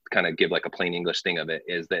 that kind of give like a plain English thing of it,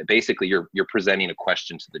 is that basically you're presenting a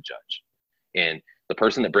question to the judge, and the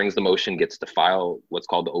person that brings the motion gets to file what's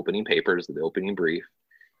called the opening papers, the opening brief,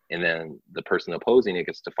 and then the person opposing it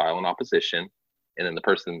gets to file an opposition, and then the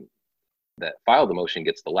person that filed the motion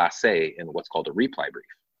gets the last say in what's called a reply brief.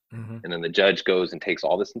 And then the judge goes and takes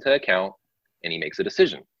all this into account, and he makes a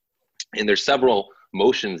decision. And there's several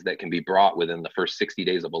motions that can be brought within the first 60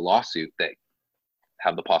 days of a lawsuit that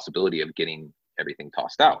have the possibility of getting everything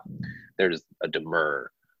tossed out. There's a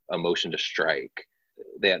demur, a motion to strike.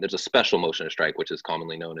 There's a special motion to strike, which is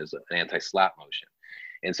commonly known as an anti-slap motion.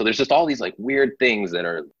 And so there's just all these like weird things that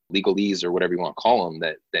are legalese or whatever you want to call them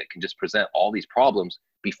that can just present all these problems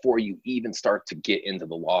before you even start to get into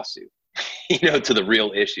the lawsuit, to the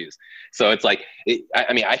real issues. So it's like,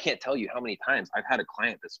 I mean, I can't tell you how many times I've had a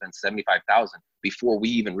client that spends $75,000 before we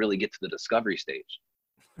even really get to the discovery stage,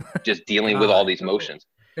 just dealing with all these motions.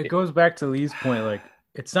 It goes back to Lee's point. Like,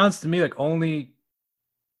 it sounds to me like only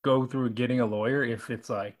go through getting a lawyer if it's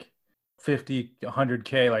like 50,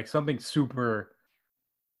 100K, like something super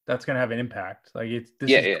that's going to have an impact. Like this is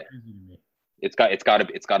crazy to me. It's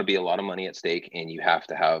got to be a lot of money at stake, and you have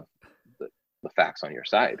to have the facts on your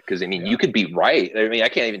side. Because I mean, you could be right. I mean, I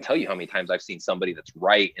can't even tell you how many times I've seen somebody that's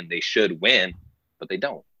right and they should win, but they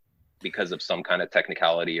don't, because of some kind of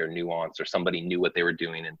technicality or nuance, or somebody knew what they were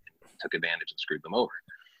doing and took advantage and screwed them over.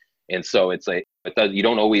 And so it's like, you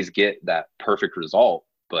don't always get that perfect result,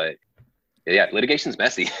 but yeah, litigation's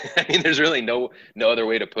messy. I mean, there's really no other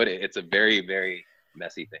way to put it. It's a very, very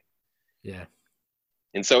messy thing. Yeah.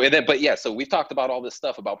 And so, so we've talked about all this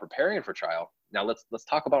stuff about preparing for trial. Now let's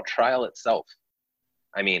talk about trial itself.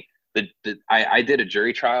 I mean, I did a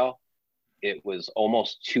jury trial. It was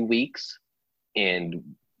almost 2 weeks,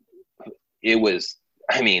 and it was,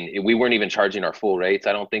 I mean, we weren't even charging our full rates,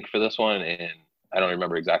 I don't think, for this one. And I don't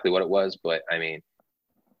remember exactly what it was, but I mean,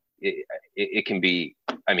 it can be,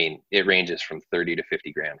 I mean, it ranges from 30 to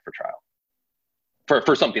 50 grand for trial.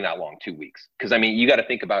 For something that long, 2 weeks. Because I mean, you got to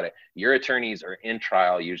think about it. Your attorneys are in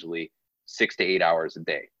trial usually 6 to 8 hours a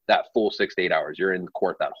day. That full 6 to 8 hours, you're in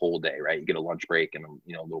court that whole day, right? You get a lunch break and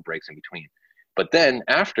little breaks in between. But then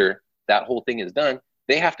after that whole thing is done,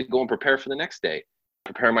 they have to go and prepare for the next day.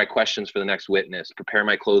 Prepare my questions for the next witness. Prepare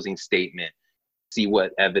my closing statement. See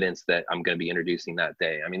what evidence that I'm going to be introducing that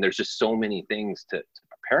day. I mean, there's just so many things to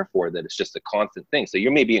prepare for that it's just a constant thing. So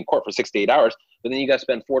you may be in court for 6 to 8 hours, but then you got to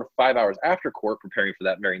spend 4 to 5 hours after court preparing for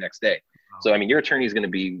that very next day. Wow. So, I mean, your attorney is going to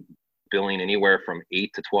be billing anywhere from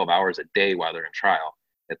 8 to 12 hours a day while they're in trial.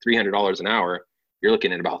 At $300 an hour, you're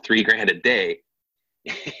looking at about $3,000 a day.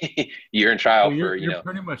 You're in trial you're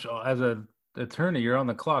pretty much, as an attorney, you're on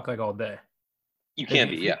the clock like all day. You can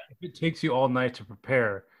be, yeah. If it takes you all night to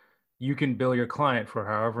prepare, you can bill your client for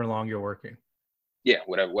however long you're working. Yeah,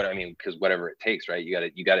 because whatever it takes, right? You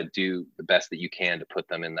got to do the best that you can to put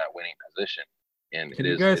them in that winning position. And can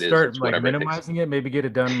you guys start like minimizing it? Maybe get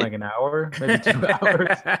it done in like an hour, maybe 2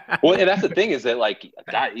 hours. Well, and that's the thing, is that like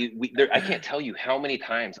that I can't tell you how many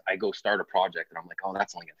times I go start a project and I'm like, oh,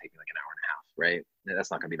 that's only gonna take me like an hour and a half, right?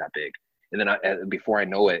 That's not gonna be that big. And then before I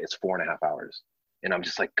know it, it's 4.5 hours, and I'm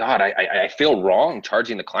just like, God, I feel wrong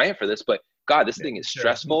charging the client for this, but God, this thing is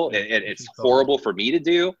stressful and it's horrible for me to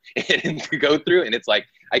do and to go through, and it's like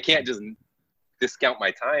I can't just discount my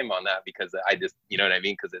time on that because I just, you know what I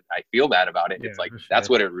mean? Because I feel bad about it. It's like, that's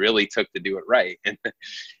what it really took to do it right. And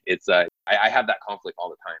it's, I have that conflict all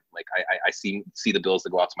the time. Like I see the bills that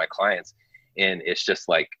go out to my clients, and it's just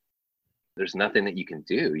like, there's nothing that you can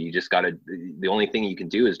do. You just got to, the only thing you can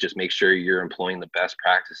do is just make sure you're employing the best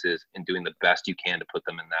practices and doing the best you can to put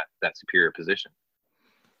them in that superior position.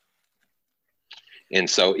 And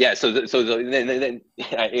so, yeah, then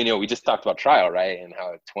you know, we just talked about trial, right? And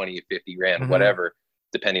how 20, 50 grand, whatever,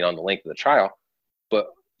 depending on the length of the trial. But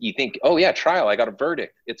you think, oh yeah, trial, I got a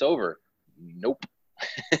verdict, it's over. Nope.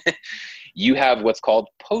 You have what's called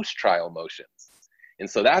post-trial motions. And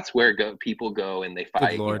so that's where people go and they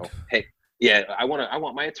fight, you know, hey, yeah, I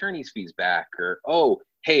want my attorney's fees back, or, oh,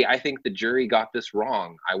 hey, I think the jury got this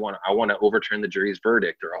wrong. I want to overturn the jury's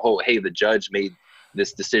verdict, or, oh, hey, the judge made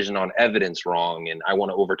this decision on evidence wrong and I want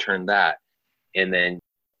to overturn that. And then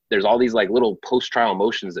there's all these like little post-trial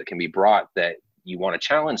motions that can be brought that you want to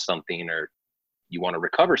challenge something or you want to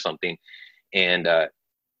recover something. And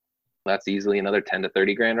that's easily another 10 to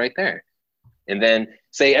 30 grand right there. And then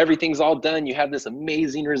say everything's all done, you have this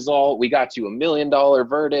amazing result, we got you $1 million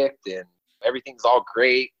verdict and everything's all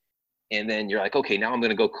great. And then you're like, okay, now I'm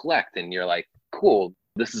going to go collect. And you're like, cool,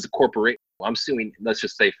 this is a corporation. I'm suing, let's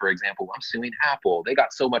just say, for example, I'm suing Apple. They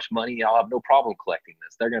got so much money, I'll have no problem collecting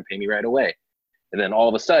this. They're going to pay me right away. And then all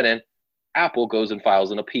of a sudden, Apple goes and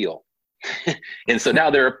files an appeal. And so now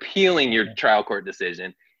they're appealing your trial court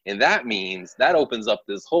decision. And that means that opens up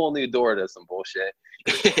this whole new door to some bullshit.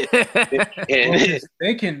 And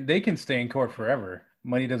they can stay in court forever.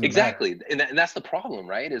 Money doesn't exactly matter. And that's the problem,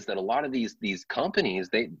 right? Is that a lot of these companies,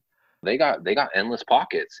 they got endless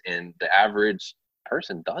pockets and the average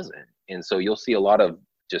person doesn't. And so you'll see a lot of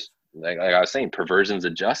just like I was saying, perversions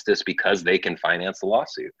of justice because they can finance the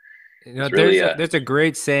lawsuit. You know, there's a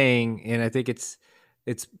great saying, and I think it's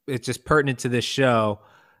just pertinent to this show.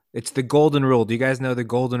 It's the golden rule. Do you guys know the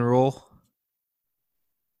golden rule?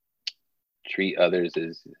 Treat others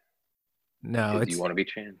as no, you want to be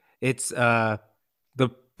treated. It's the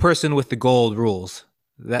person with the gold rules.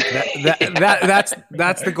 That's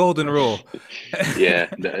the golden rule. Yeah,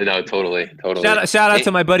 no, totally. Shout out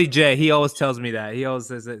to my buddy Jay. He always tells me that. He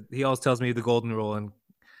always tells me the golden rule, and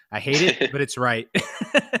I hate it, but it's right.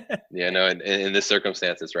 Yeah, no, in this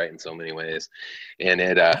circumstance, it's right in so many ways, and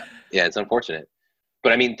it's unfortunate.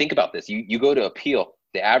 But I mean, think about this. You go to appeal.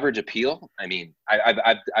 The average appeal. I mean,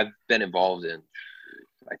 I've been involved in,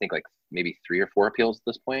 I think like maybe 3 or 4 appeals at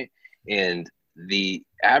this point, and the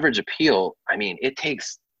average appeal. I mean, it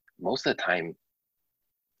takes most of the time,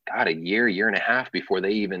 God, a year and a half before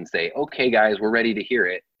they even say, "Okay, guys, we're ready to hear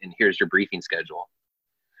it, and here's your briefing schedule."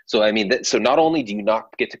 So I mean, so not only do you not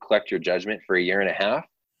get to collect your judgment for a year and a half,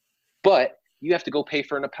 but you have to go pay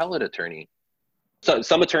for an appellate attorney. So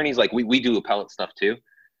some attorneys, like we do appellate stuff too,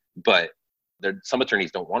 but some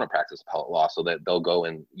attorneys don't want to practice appellate law, so that they'll go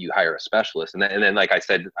and you hire a specialist. And then like I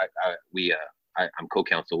said, I'm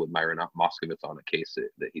co-counsel with Myron Moskovitz on a case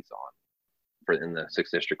that he's on in the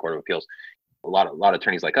 6th District Court of Appeals. A lot of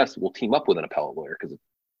attorneys like us will team up with an appellate lawyer because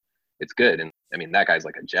it's good. And I mean, that guy's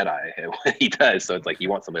like a Jedi at what he does. So it's like, you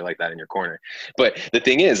want somebody like that in your corner. But the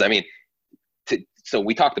thing is, I mean, so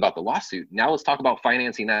we talked about the lawsuit. Now let's talk about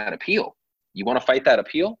financing that appeal. You want to fight that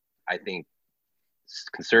appeal? I think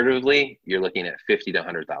conservatively, you're looking at 50 to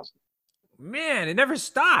 100,000. Man, it never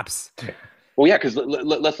stops. Well, yeah, because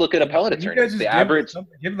let's look at appellate attorneys. The average,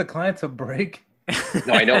 give the clients a break.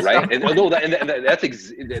 No, I know, right? And that's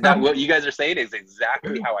what you guys are saying is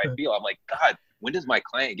exactly how I feel. I'm like, God, when does my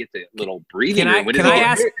client get the little breathing room? Can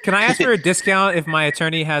I ask for a discount if my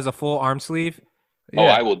attorney has a full arm sleeve? Yeah. Oh,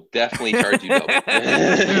 I will definitely charge you double.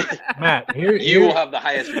 Matt, you will have the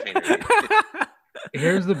highest retainer.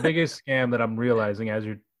 Here's the biggest scam that I'm realizing as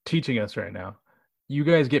you're teaching us right now. You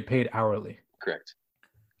guys get paid hourly. Correct.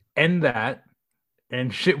 End that,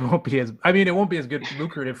 and shit won't be as. I mean, it won't be as good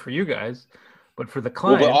lucrative for you guys, but for the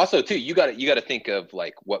client. Well, but also too, you got to think of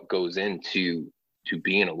like what goes into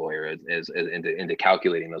being a lawyer into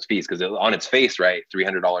calculating those fees, because on its face, right,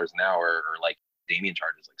 $300 an hour, or like Damien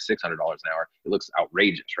charges like $600 an hour. It looks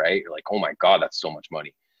outrageous, right? You're like, oh my God, that's so much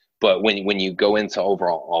money. But when you go into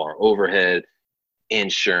overall all our overhead,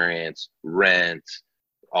 insurance, rent,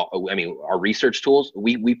 I mean, our research tools,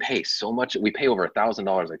 we pay so much. We pay over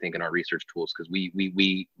 $1,000, I think, in our research tools, because we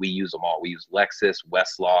use them all. We use Lexis,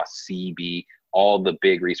 Westlaw, CB, all the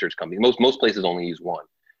big research companies. Most places only use one,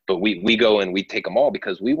 but we go and we take them all,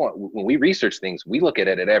 because when we research things, we look at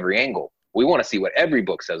it at every angle. We want to see what every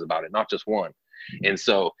book says about it, not just one. And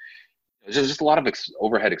so there's just a lot of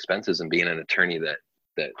overhead expenses in being an attorney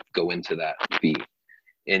that go into that fee.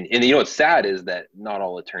 And you know what's sad is that not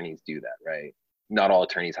all attorneys do that, right? Not all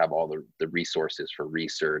attorneys have all the resources for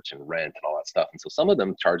research and rent and all that stuff. And so some of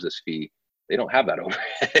them charge this fee. They don't have that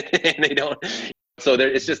overhead. And they don't. So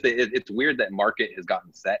it's just, it's weird that market has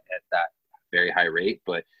gotten set at that very high rate,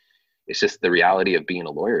 but it's just the reality of being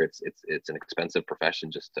a lawyer. It's an expensive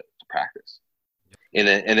profession just to practice. And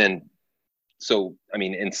then so I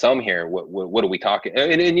mean, in sum here, what are we talking?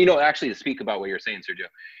 And you know, actually, to speak about what you're saying, Sergio,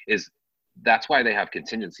 is that's why they have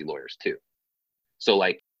contingency lawyers too. So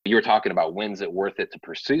like you were talking about, when's it worth it to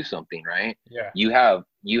pursue something, right? Yeah.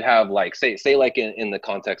 You have like say like in the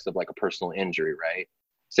context of like a personal injury, right?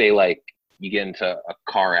 Say like you get into a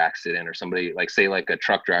car accident, or somebody, like say like a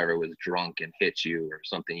truck driver was drunk and hit you or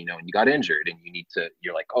something, you know, and you got injured, and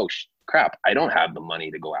you're like, oh crap, I don't have the money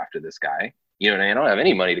to go after this guy. You know what I mean? I don't have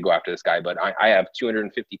any money to go after this guy, but I have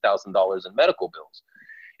 $250,000 in medical bills.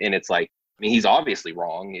 And it's like, I mean, he's obviously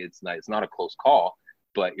wrong. It's not a close call,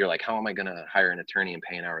 but you're like, how am I going to hire an attorney and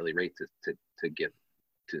pay an hourly rate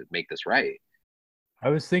to make this right? I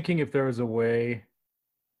was thinking if there was a way,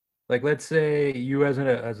 like, let's say you as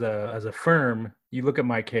a firm, you look at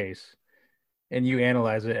my case and you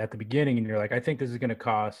analyze it at the beginning, and you're like, I think this is going to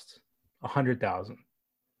cost $100,000.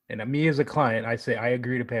 And me as a client, I say, I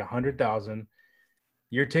agree to pay $100,000.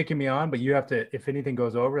 You're taking me on, but you have to, if anything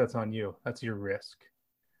goes over, that's on you. That's your risk.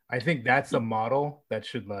 I think that's a model that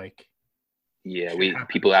should like. Yeah,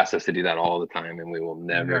 people ask us to do that all the time, and we will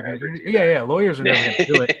never ever. Yeah, lawyers are never going to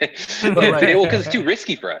do it. But like, well, because it's too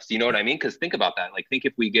risky for us. You know what I mean? Because think about that. Like, think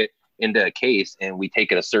if we get into a case and we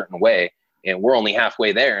take it a certain way, and we're only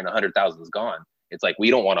halfway there, and 100,000 is gone. It's like,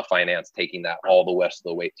 we don't want to finance taking that all the rest of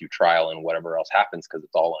the way through trial and whatever else happens, because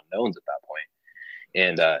it's all unknowns at that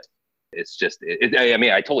point. And it's just, I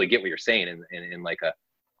mean, I totally get what you're saying. In like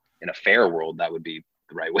in a fair world, that would be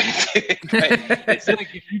the right way to do it, right? It's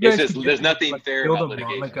just there's nothing fair about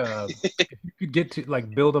litigation. If you could get to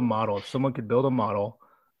like build a model, if someone could build a model,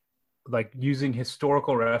 like using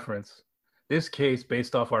historical reference, this case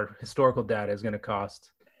based off our historical data is going to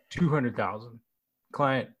cost 200,000.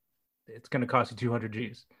 Client, it's going to cost you 200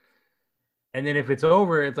 G's. And then if it's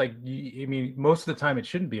over, it's like, I mean, most of the time it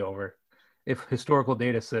shouldn't be over if historical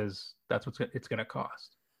data says that's what it's going to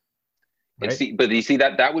cost. Right? But you see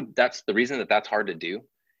that's the reason that's hard to do,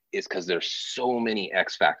 is because there's so many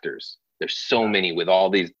X factors. There's so many with all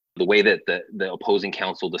these, the way that the opposing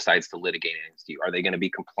counsel decides to litigate against you. Are they going to be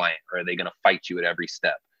compliant, or are they going to fight you at every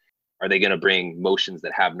step? Are they going to bring motions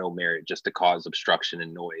that have no merit just to cause obstruction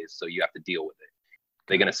and noise, so you have to deal with it?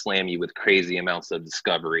 They're going to slam you with crazy amounts of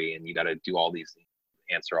discovery, and you got to do all these,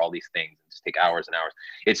 answer all these things, and just take hours and hours.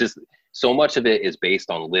 It's just, so much of it is based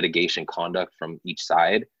on litigation conduct from each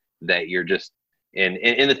side that you're just, and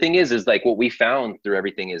the thing is like, what we found through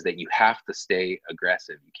everything is that you have to stay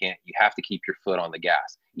aggressive. You have to keep your foot on the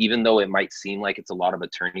gas, even though it might seem like it's a lot of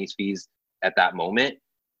attorney's fees at that moment.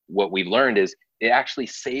 What we've learned is it actually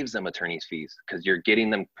saves them attorney's fees, because you're getting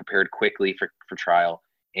them prepared quickly for trial,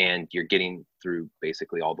 and you're getting through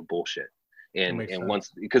basically all the bullshit. And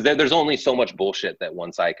once, because there's only so much bullshit that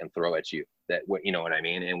one side can throw at you, that, you know what I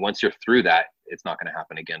mean? And once you're through that, it's not going to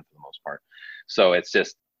happen again for the most part. So it's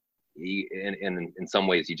just, in some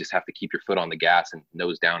ways, you just have to keep your foot on the gas and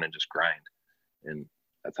nose down and just grind. And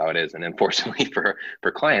that's how it is. And unfortunately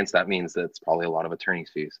for clients, that means that's probably a lot of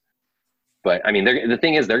attorney's fees. But I mean, the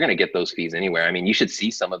thing is, they're going to get those fees anywhere. I mean, you should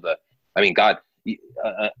see some of the, I mean, God,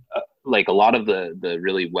 like a lot of the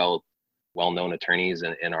really well-known attorneys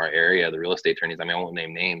in our area, the real estate attorneys, I mean, I won't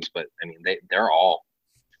name names, but I mean, they're all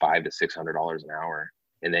 $500 to $600 an hour.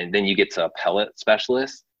 And then you get to appellate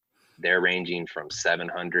specialists, they're ranging from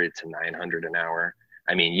 $700 to $900 an hour.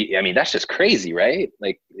 I mean, that's just crazy, right?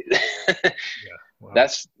 Like, wow.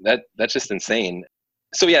 That's just insane.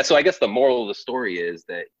 So yeah, so I guess the moral of the story is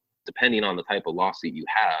that depending on the type of lawsuit you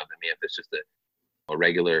have, I mean, if it's just a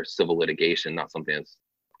regular civil litigation, not something that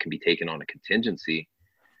can be taken on a contingency,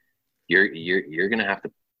 you're going to have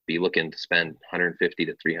to be looking to spend $150,000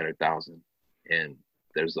 to $300,000, and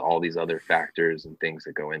there's all these other factors and things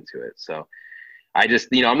that go into it. So I just,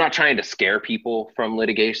 I'm not trying to scare people from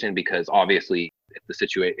litigation, because obviously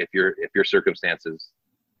if your circumstances,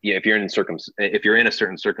 yeah, if you're in a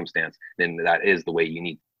certain circumstance, then that is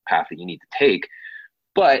the path that you need to take.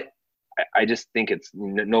 But I just think it's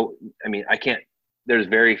there's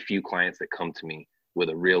very few clients that come to me with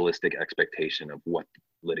a realistic expectation of what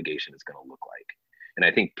litigation is going to look like. And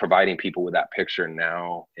I think providing people with that picture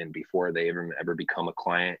now and before they ever become a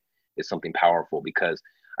client is something powerful, because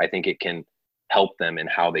I think it can help them in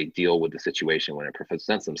how they deal with the situation when it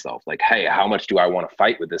presents themselves. Like, hey, how much do I want to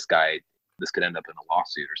fight with this guy? This could end up in a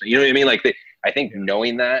lawsuit or something. You know what I mean? Like, I think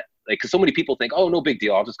knowing that, like, because so many people think, oh, no big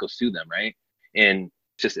deal, I'll just go sue them, right? And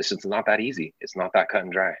it's just not that easy. It's not that cut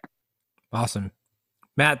and dry. Awesome.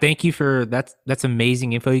 Matt, thank you for that's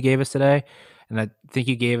amazing info you gave us today. And I think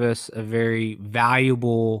you gave us a very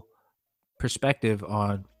valuable perspective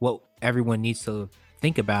on what everyone needs to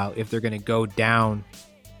think about if they're going to go down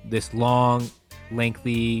this long,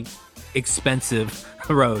 lengthy, expensive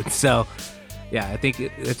road. So, yeah, I think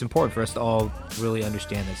it's important for us to all really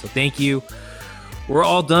understand this. So thank you. We're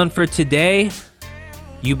all done for today.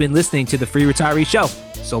 You've been listening to the Free Retiree Show.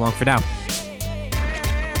 So long for now.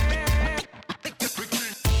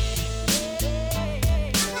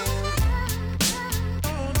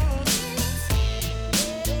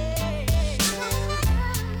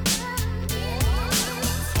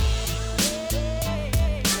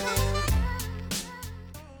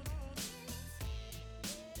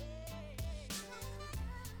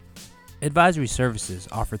 Advisory services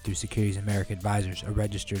offered through Securities America Advisors, a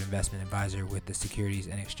registered investment advisor with the Securities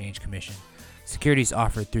and Exchange Commission. Securities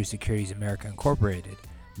offered through Securities America Incorporated,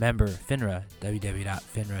 member FINRA,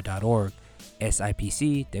 www.finra.org,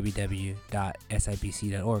 SIPC, www.sipc.org,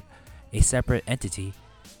 a separate entity.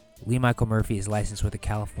 Lee Michael Murphy is licensed with the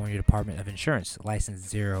California Department of Insurance,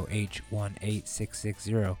 license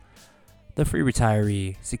 0H18660. The Free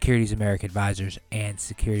Retiree, Securities America Advisors, and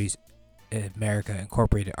Securities America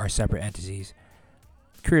Incorporated are separate entities.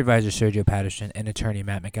 Career advisor Sergio Patterson and attorney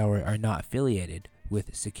Matt McElroy are not affiliated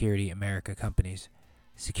with Security America companies.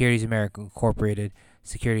 Securities America Incorporated,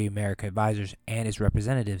 Security America Advisors, and its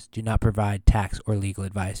representatives do not provide tax or legal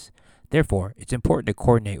advice. Therefore, it's important to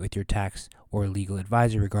coordinate with your tax or legal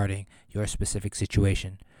advisor regarding your specific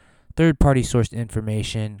situation. Third-party sourced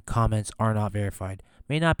information, comments are not verified,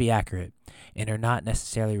 may not be accurate, and are not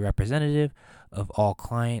necessarily representative of all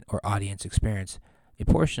client or audience experience. A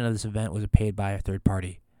portion of this event was paid by a third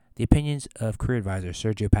party. The opinions of career advisor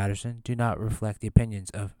Sergio Patterson do not reflect the opinions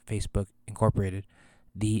of Facebook Incorporated.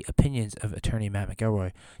 The opinions of attorney Matt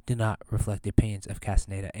McElroy do not reflect the opinions of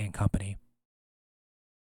Castaneda and Company.